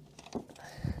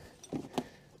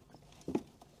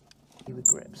 With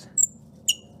grips.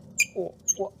 Oh,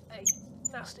 what a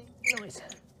nasty noise.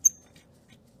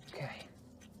 Okay.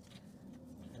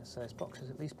 So this box has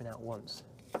at least been out once,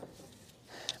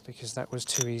 because that was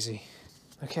too easy.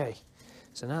 Okay,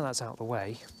 so now that's out of the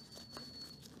way,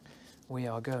 we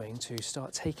are going to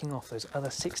start taking off those other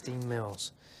 16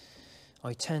 mils.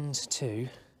 I tend to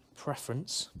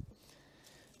preference,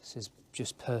 this is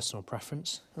just personal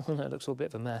preference, oh no, it looks all a bit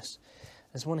of a mess.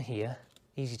 There's one here,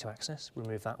 easy to access,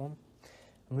 remove that one.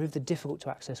 Remove the difficult to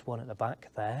access one at the back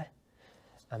there,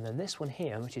 and then this one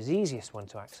here, which is the easiest one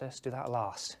to access, do that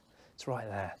last. It's right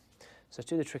there. So let's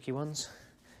do the tricky ones.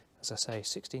 As I say,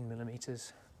 16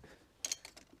 millimeters.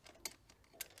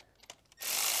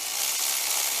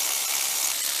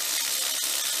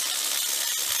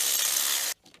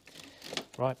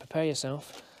 Right, prepare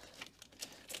yourself.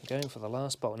 I'm going for the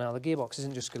last bolt. Now the gearbox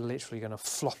isn't just literally going to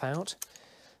flop out,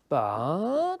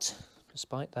 but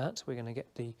despite that, we're going to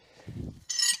get the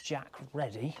jack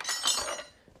ready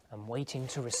and waiting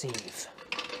to receive.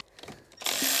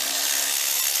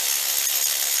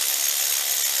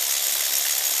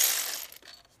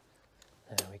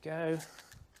 There we go.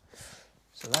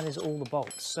 So that is all the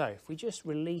bolts. So if we just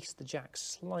release the jack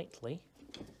slightly,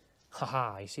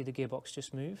 haha, you see the gearbox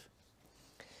just move?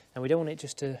 And we don't want it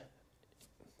just to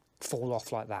fall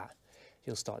off like that.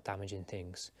 You'll start damaging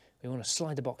things. We want to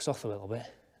slide the box off a little bit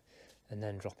and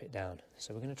then drop it down.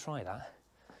 So we're going to try that.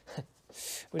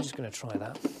 We're just going to try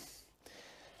that.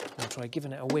 I'll try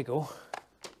giving it a wiggle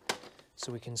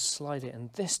so we can slide it in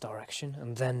this direction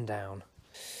and then down.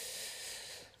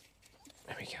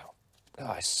 There we go.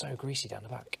 Oh, it's so greasy down the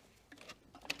back.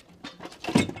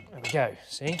 There we go.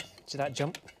 See that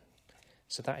jump?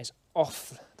 So that is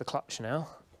off the clutch now.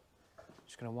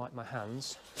 Just going to wipe my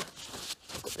hands.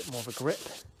 I've got a bit more of a grip.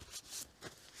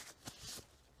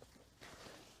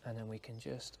 And then we can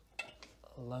just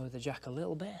lower the jack a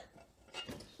little bit.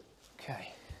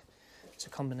 Okay, it's a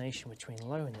combination between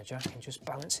lowering the jack and just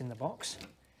balancing the box.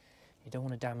 You don't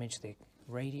want to damage the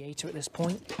radiator at this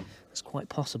point. It's quite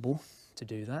possible to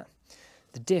do that.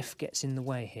 The diff gets in the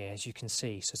way here, as you can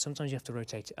see, so sometimes you have to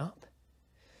rotate it up,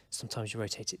 sometimes you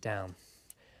rotate it down.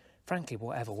 Frankly,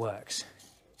 whatever works.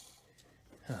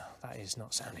 Oh, that is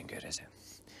not sounding good, is it?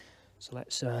 So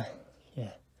let's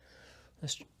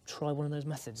try one of those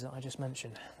methods that I just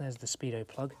mentioned. There's the speedo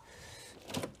plug.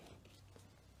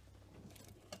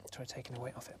 Try taking the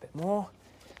weight off it a bit more.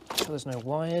 Make sure there's no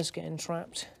wires getting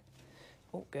trapped.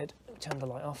 Oh, good. Turn the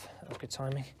light off. That was good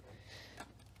timing.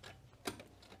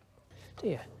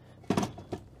 dear.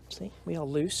 See, we are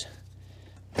loose.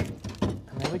 And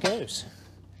there it goes.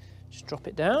 Just drop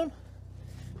it down.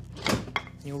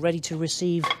 You're ready to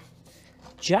receive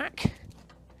jack.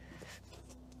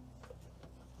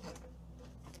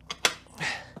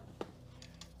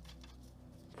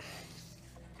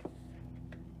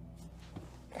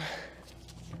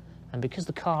 And because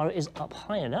the car is up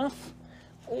high enough,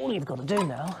 all you've got to do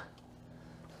now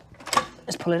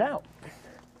is pull it out.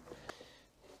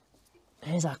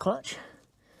 Here's our clutch.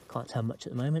 Can't tell much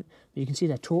at the moment, but you can see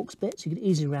they're Torx bits. You can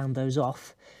easily round those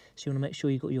off. So you want to make sure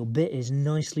you've got your bit is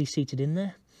nicely seated in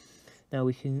there. Now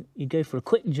you go for a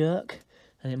quick jerk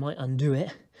and it might undo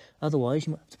it. Otherwise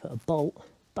you might have to put a bolt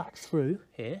back through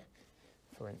here.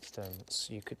 For instance,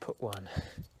 you could put one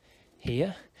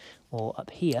here or up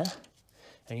here,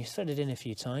 and you thread it in a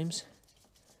few times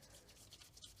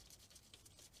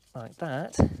like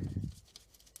that, and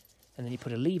then you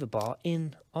put a lever bar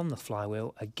in on the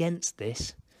flywheel against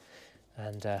this,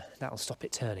 and that'll stop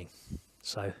it turning.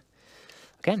 So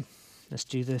again, let's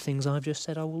do the things I've just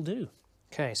said I will do.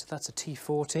 Okay, so that's a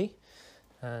T40,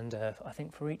 and I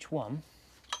think for each one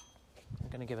I'm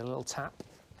going to give it a little tap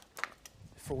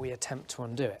before we attempt to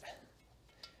undo it.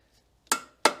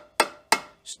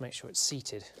 Just make sure it's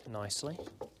seated nicely.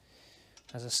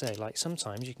 As I say, like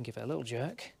sometimes you can give it a little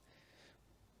jerk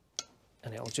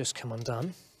and it'll just come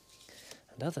undone,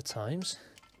 and other times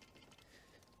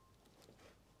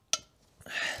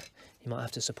you might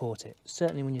have to support it.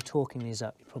 Certainly when you're torquing these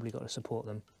up, you've probably got to support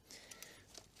them.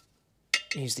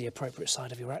 Use the appropriate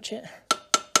side of your ratchet.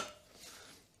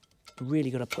 You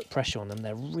really got to put pressure on them.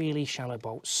 They're really shallow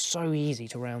bolts, so easy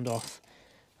to round off,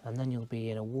 and then you'll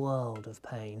be in a world of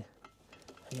pain,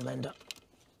 and you'll end up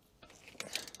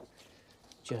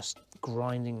just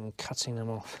grinding and cutting them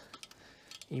off.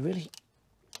 You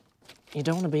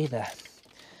don't want to be there.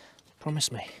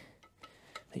 Promise me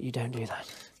that you don't do that.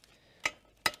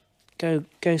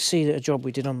 Go see a job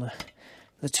we did on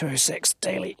the 206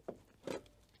 daily.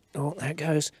 Oh, there it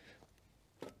goes.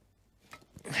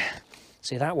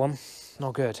 See that one?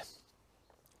 Not good.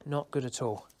 Not good at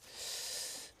all.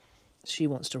 She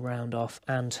wants to round off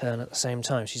and turn at the same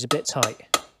time. She's a bit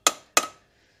tight.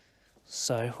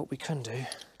 So what we can do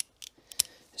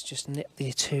is just nip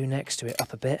the two next to it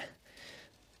up a bit,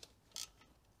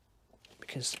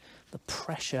 because the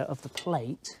pressure of the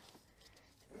plate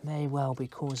may well be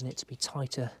causing it to be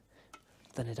tighter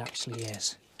than it actually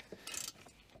is.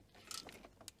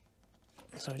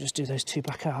 So just do those two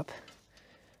back up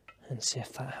and see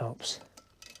if that helps.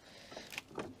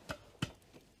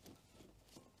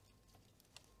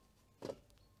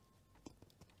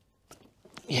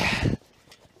 Yeah,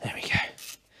 there we go.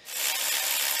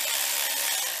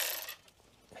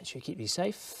 Make sure you keep these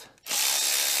safe.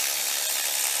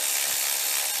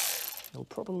 You'll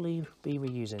probably be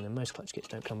reusing them. Most clutch kits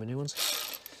don't come with new ones.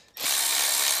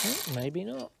 Oh, maybe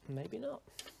not, maybe not.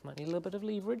 Might need a little bit of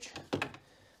leverage,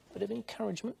 a bit of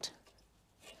encouragement.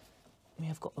 We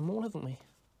have got them all, haven't we?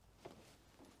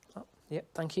 Oh, yep,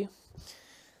 thank you.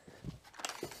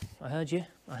 I heard you,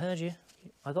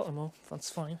 I got them all, that's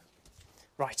fine.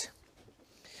 Right,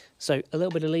 so a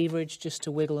little bit of leverage just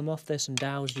to wiggle them off. There's some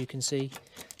dowels you can see.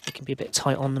 It can be a bit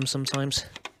tight on them sometimes.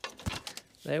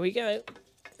 There we go,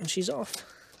 and she's off.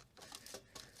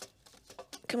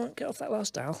 Come on, get off that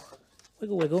last dowel.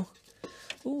 Wiggle, wiggle.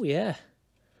 Oh yeah,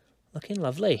 looking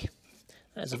lovely.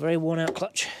 That's a very worn out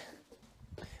clutch.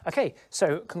 Okay,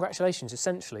 so congratulations.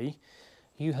 Essentially,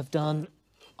 you have done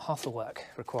half the work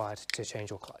required to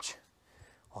change your clutch.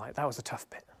 All right, that was the tough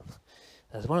bit.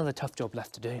 There's one other tough job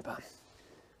left to do, but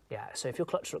yeah, so if your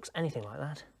clutch looks anything like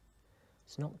that,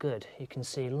 it's not good. You can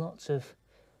see lots of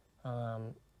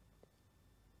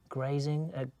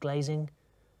glazing,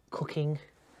 cooking.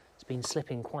 It's been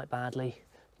slipping quite badly.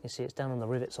 You can see it's down on the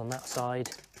rivets on that side.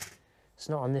 It's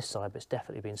not on this side, but it's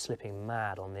definitely been slipping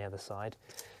mad on the other side.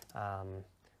 And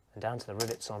down to the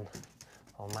rivets on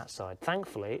that side.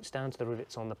 Thankfully, it's down to the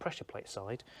rivets on the pressure plate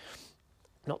side,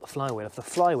 not the flywheel. If the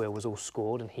flywheel was all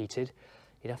scored and heated,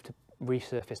 you'd have to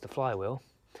resurface the flywheel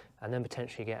and then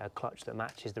potentially get a clutch that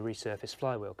matches the resurfaced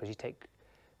flywheel, because you take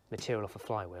material off a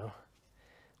flywheel,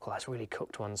 well, that's really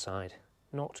cooked one side.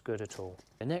 Not good at all.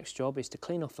 The next job is to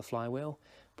clean off the flywheel,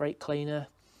 brake cleaner,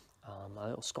 a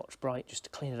little Scotch-Brite just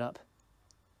to clean it up,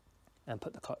 and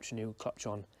put the new clutch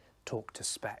on, torque to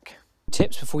spec.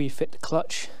 Tips before you fit the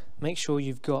clutch: make sure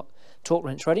you've got torque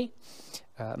wrench ready,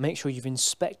 make sure you've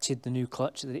inspected the new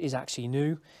clutch, that it is actually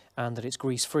new and that it's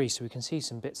grease free, so we can see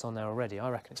some bits on there already. I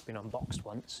reckon it's been unboxed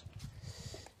once.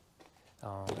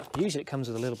 Usually it comes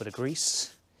with a little bit of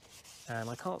grease, and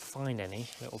I can't find any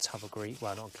little tub of grease,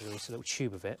 well, not grease, a little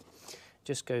tube of it.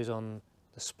 Just goes on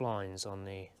splines on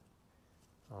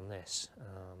this,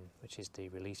 which is the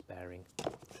release bearing,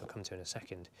 which I'll come to in a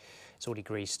second. It's already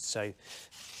greased, so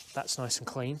that's nice and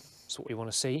clean. That's what we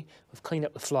want to see. We've cleaned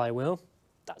up the flywheel.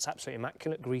 That's absolutely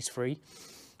immaculate, grease-free.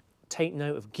 Take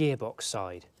note of gearbox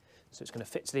side. So it's going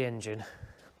to fit to the engine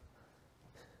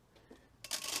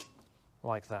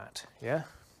like that, yeah?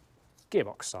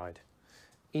 Gearbox side.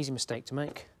 Easy mistake to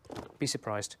make. Be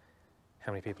surprised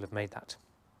how many people have made that.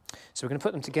 So we're going to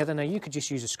put them together. Now you could just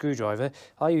use a screwdriver.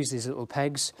 I use these little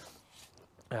pegs.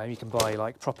 You can buy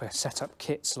like proper setup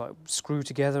kits, like screw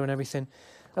together and everything.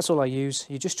 That's all I use.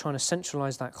 You're just trying to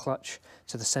centralise that clutch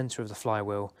to the centre of the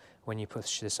flywheel when you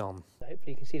push this on.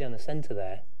 Hopefully you can see down the centre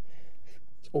there,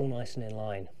 it's all nice and in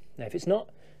line. Now if it's not,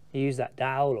 you use that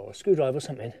dowel or a screwdriver or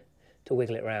something to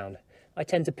wiggle it around. I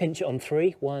tend to pinch it on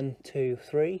 3, 1, 2,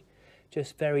 3,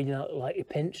 just very lightly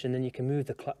pinch, and then you can move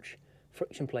the clutch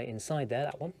friction plate inside there,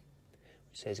 that one,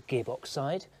 which says gearbox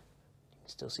side. You can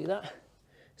still see that.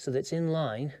 So that it's in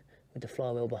line with the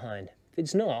flywheel behind. If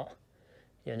it's not,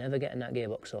 you're never getting that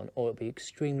gearbox on, or it'll be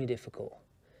extremely difficult.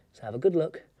 So have a good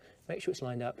look, make sure it's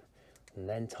lined up, and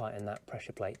then tighten that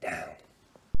pressure plate down.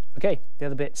 Okay, the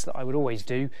other bits that I would always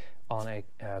do on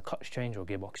a clutch change or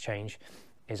gearbox change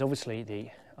is obviously the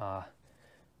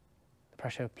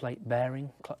pressure plate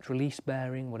bearing, clutch release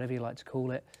bearing, whatever you like to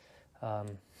call it.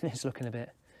 It's looking a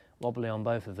bit wobbly on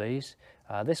both of these.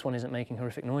 This one isn't making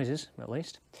horrific noises, at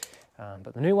least,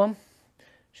 but the new one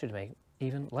should make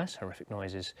even less horrific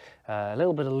noises. A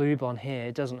little bit of lube on here,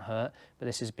 it doesn't hurt, but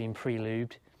this has been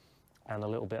pre-lubed, and a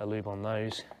little bit of lube on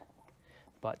those,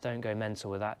 but don't go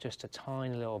mental with that, just a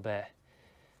tiny little bit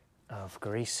of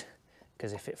grease,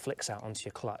 because if it flicks out onto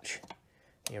your clutch,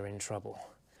 you're in trouble.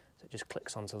 So it just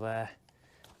clicks onto there,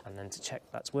 and then to check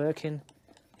that's working,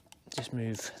 just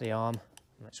move the arm,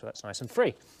 make sure that's nice and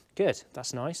free. Good,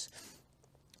 that's nice.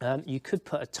 You could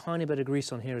put a tiny bit of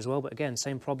grease on here as well, but again,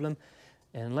 same problem.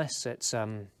 Unless it's,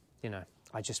 you know,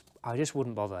 I just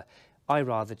wouldn't bother. I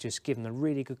rather just give them a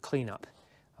really good clean-up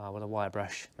with a wire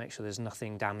brush, make sure there's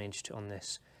nothing damaged on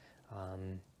this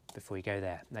before you go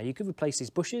there. Now you could replace these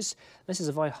bushes. This is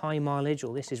a very high mileage,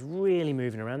 or this is really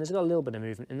moving around. There's got a little bit of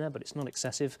movement in there, but it's not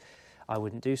excessive. I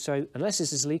wouldn't do so. Unless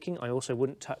this is leaking, I also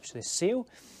wouldn't touch this seal,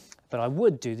 but I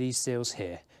would do these seals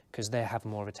here, because they have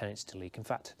more of a tendency to leak. In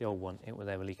fact, the old one, they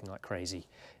were leaking like crazy.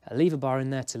 Lever bar in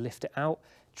there to lift it out.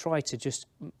 Try to just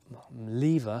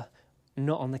lever,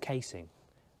 not on the casing.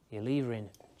 You're levering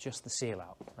just the seal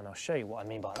out, and I'll show you what I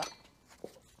mean by that.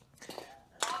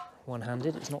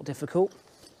 One-handed, it's not difficult.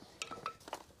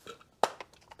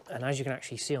 And as you can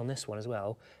actually see on this one as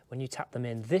well, when you tap them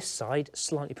in, this side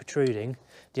slightly protruding,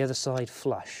 the other side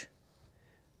flush.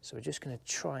 So we're just going to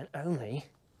try and only,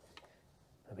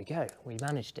 there we go, we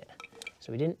managed it.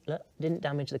 So we didn't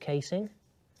damage the casing,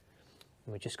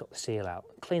 and we just got the seal out.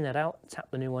 Clean that out, tap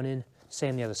the new one in,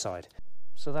 same the other side.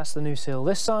 So that's the new seal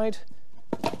this side,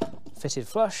 fitted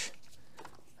flush,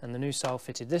 and the new seal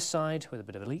fitted this side with a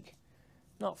bit of a leak.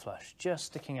 Not flush, just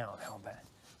sticking out a little bit.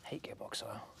 Hate gearbox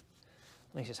oil.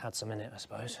 At least it's had some in it, I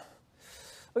suppose.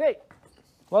 Okay,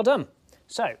 well done.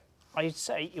 So, I'd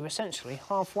say you're essentially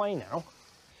halfway now.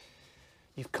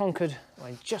 You've conquered,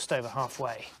 well, just over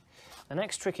halfway. The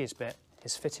next trickiest bit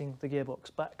is fitting the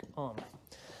gearbox back on.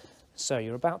 So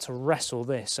you're about to wrestle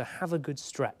this, so have a good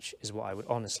stretch is what I would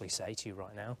honestly say to you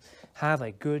right now. Have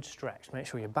a good stretch, make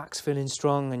sure your back's feeling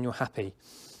strong and you're happy.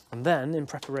 And then in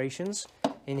preparations,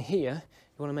 in here,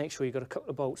 you want to make sure you've got a couple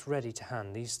of bolts ready to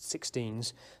hand, these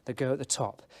 16s that go at the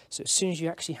top. So as soon as you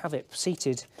actually have it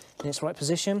seated in its right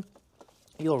position,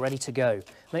 you're ready to go.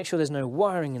 Make sure there's no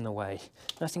wiring in the way,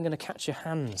 nothing going to catch your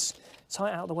hands. Tie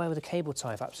it out of the way with a cable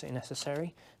tie if absolutely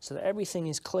necessary, so that everything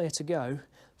is clear to go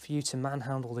for you to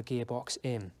manhandle the gearbox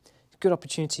in. Good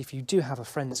opportunity if you do have a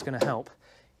friend that's going to help.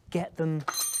 Get them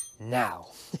now.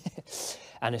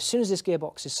 And as soon as this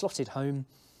gearbox is slotted home,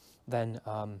 then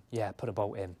yeah, put a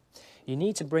bolt in. You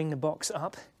need to bring the box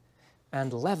up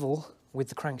and level with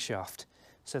the crankshaft.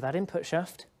 So that input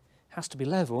shaft has to be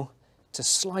level to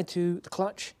slide through the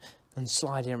clutch and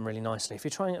slide in really nicely. If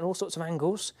you're trying it at all sorts of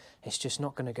angles, it's just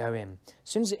not going to go in. As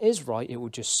soon as it is right, it will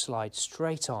just slide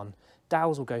straight on.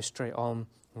 Dowels will go straight on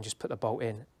and just put the bolt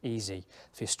in easy.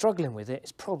 If you're struggling with it,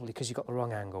 it's probably because you've got the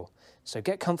wrong angle. So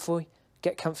get comfy,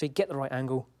 get the right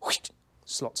angle, whoosh,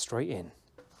 slot straight in.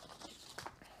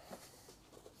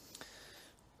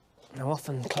 Now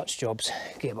often clutch jobs,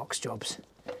 gearbox jobs,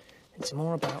 it's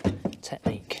more about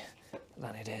technique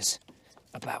than it is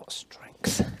about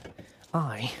strength.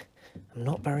 I am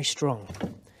not very strong.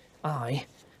 I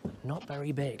am not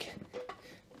very big,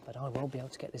 but I will be able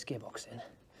to get this gearbox in.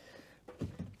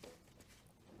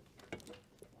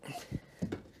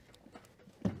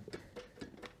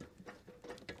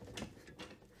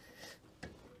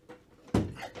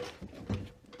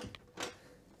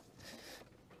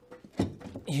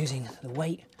 using the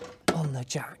weight on the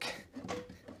jack.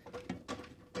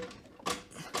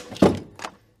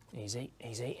 Easy,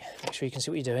 easy. Make sure you can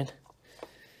see what you're doing.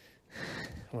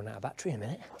 I'll run out of battery in a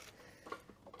minute.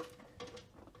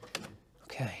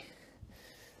 Okay.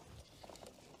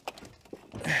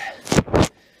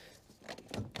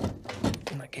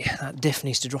 That diff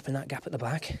needs to drop in that gap at the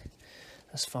back.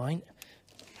 That's fine.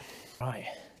 Right.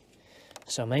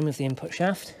 So I'm aiming with the input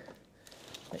shaft.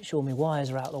 Make sure my wires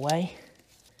are out of the way.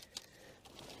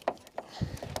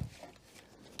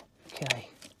 Okay.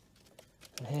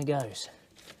 And here goes.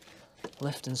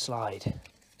 Lift and slide.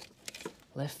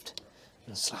 Lift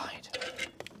and slide.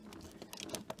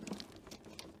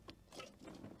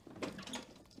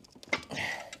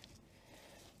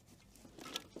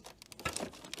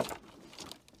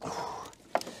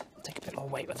 Take a bit more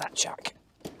weight with that chuck.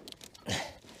 There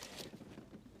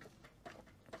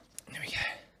we go.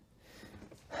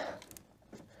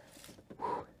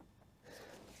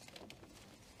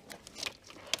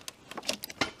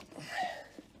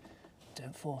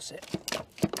 Don't force it.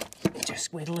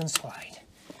 Just wiggle and slide.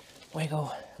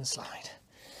 Wiggle and slide.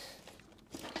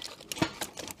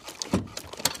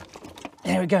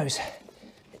 There it goes.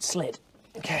 It slid.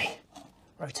 Okay.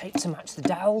 Rotate to match the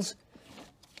dowels.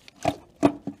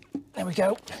 There we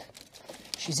go.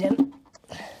 She's in.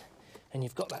 And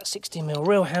you've got that 16mm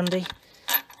real handy.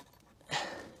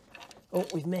 Oh,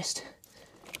 we've missed.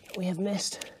 We have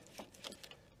missed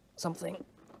something.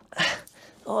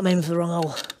 Oh, I'm aiming for the wrong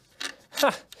hole.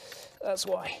 Ha! That's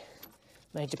why.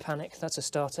 Major panic. That's a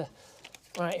starter.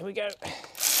 Right, here we go.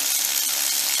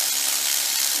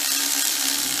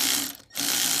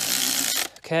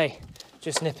 Okay,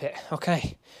 just nip it.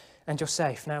 Okay, and you're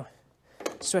safe. Now,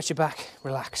 stretch your back,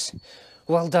 relax.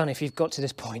 Well done if you've got to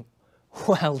this point.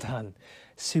 Well done.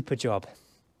 Super job.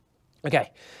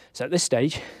 Okay, so at this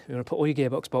stage, we're going to put all your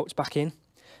gearbox bolts back in,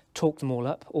 torque them all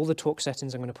up. All the torque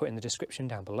settings I'm going to put in the description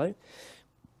down below.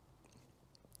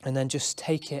 And then just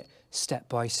take it step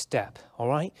by step, all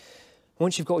right?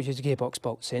 Once you've got your gearbox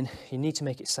bolts in, you need to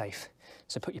make it safe.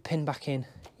 So put your pin back in,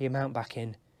 your mount back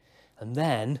in, and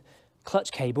then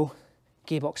clutch cable,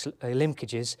 gearbox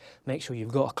linkages, make sure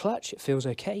you've got a clutch, it feels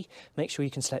okay, make sure you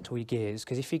can select all your gears,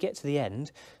 because if you get to the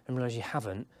end and realise you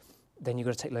haven't, then you've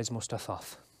got to take loads more stuff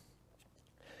off.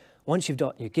 Once you've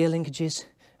got your gear linkages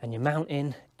and your mount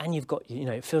in, and you've got, you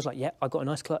know, it feels like, yep, I've got a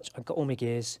nice clutch, I've got all my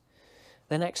gears.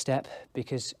 The next step,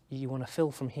 because you want to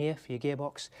fill from here for your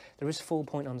gearbox, there is a full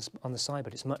point on the side,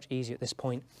 but it's much easier at this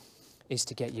point, is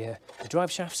to get your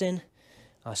drive shafts in,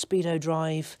 speedo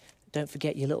drive. Don't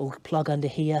forget your little plug under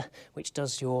here, which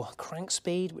does your crank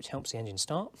speed, which helps the engine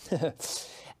start.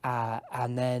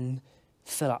 And then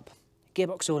fill up.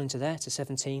 Gearbox all into there to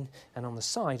 17, and on the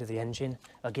side of the engine,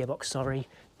 a gearbox, sorry,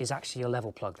 is actually your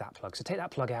level plug, that plug. So take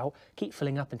that plug out, keep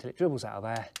filling up until it dribbles out of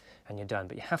there, and you're done.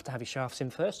 But you have to have your shafts in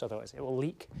first, otherwise it will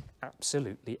leak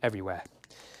absolutely everywhere.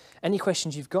 Any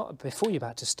questions you've got before you're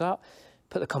about to start,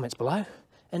 put the comments below.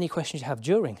 Any questions you have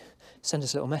during, send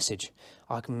us a little message.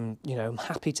 I can, you know, I'm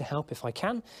happy to help if I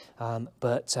can,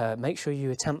 but make sure you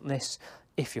attempt this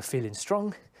if you're feeling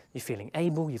strong, you're feeling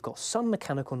able, you've got some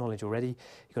mechanical knowledge already,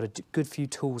 you've got a good few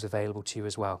tools available to you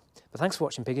as well. But thanks for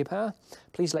watching Piggypower.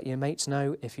 Please let your mates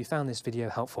know if you found this video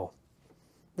helpful.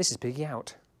 This is Piggy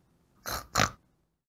out.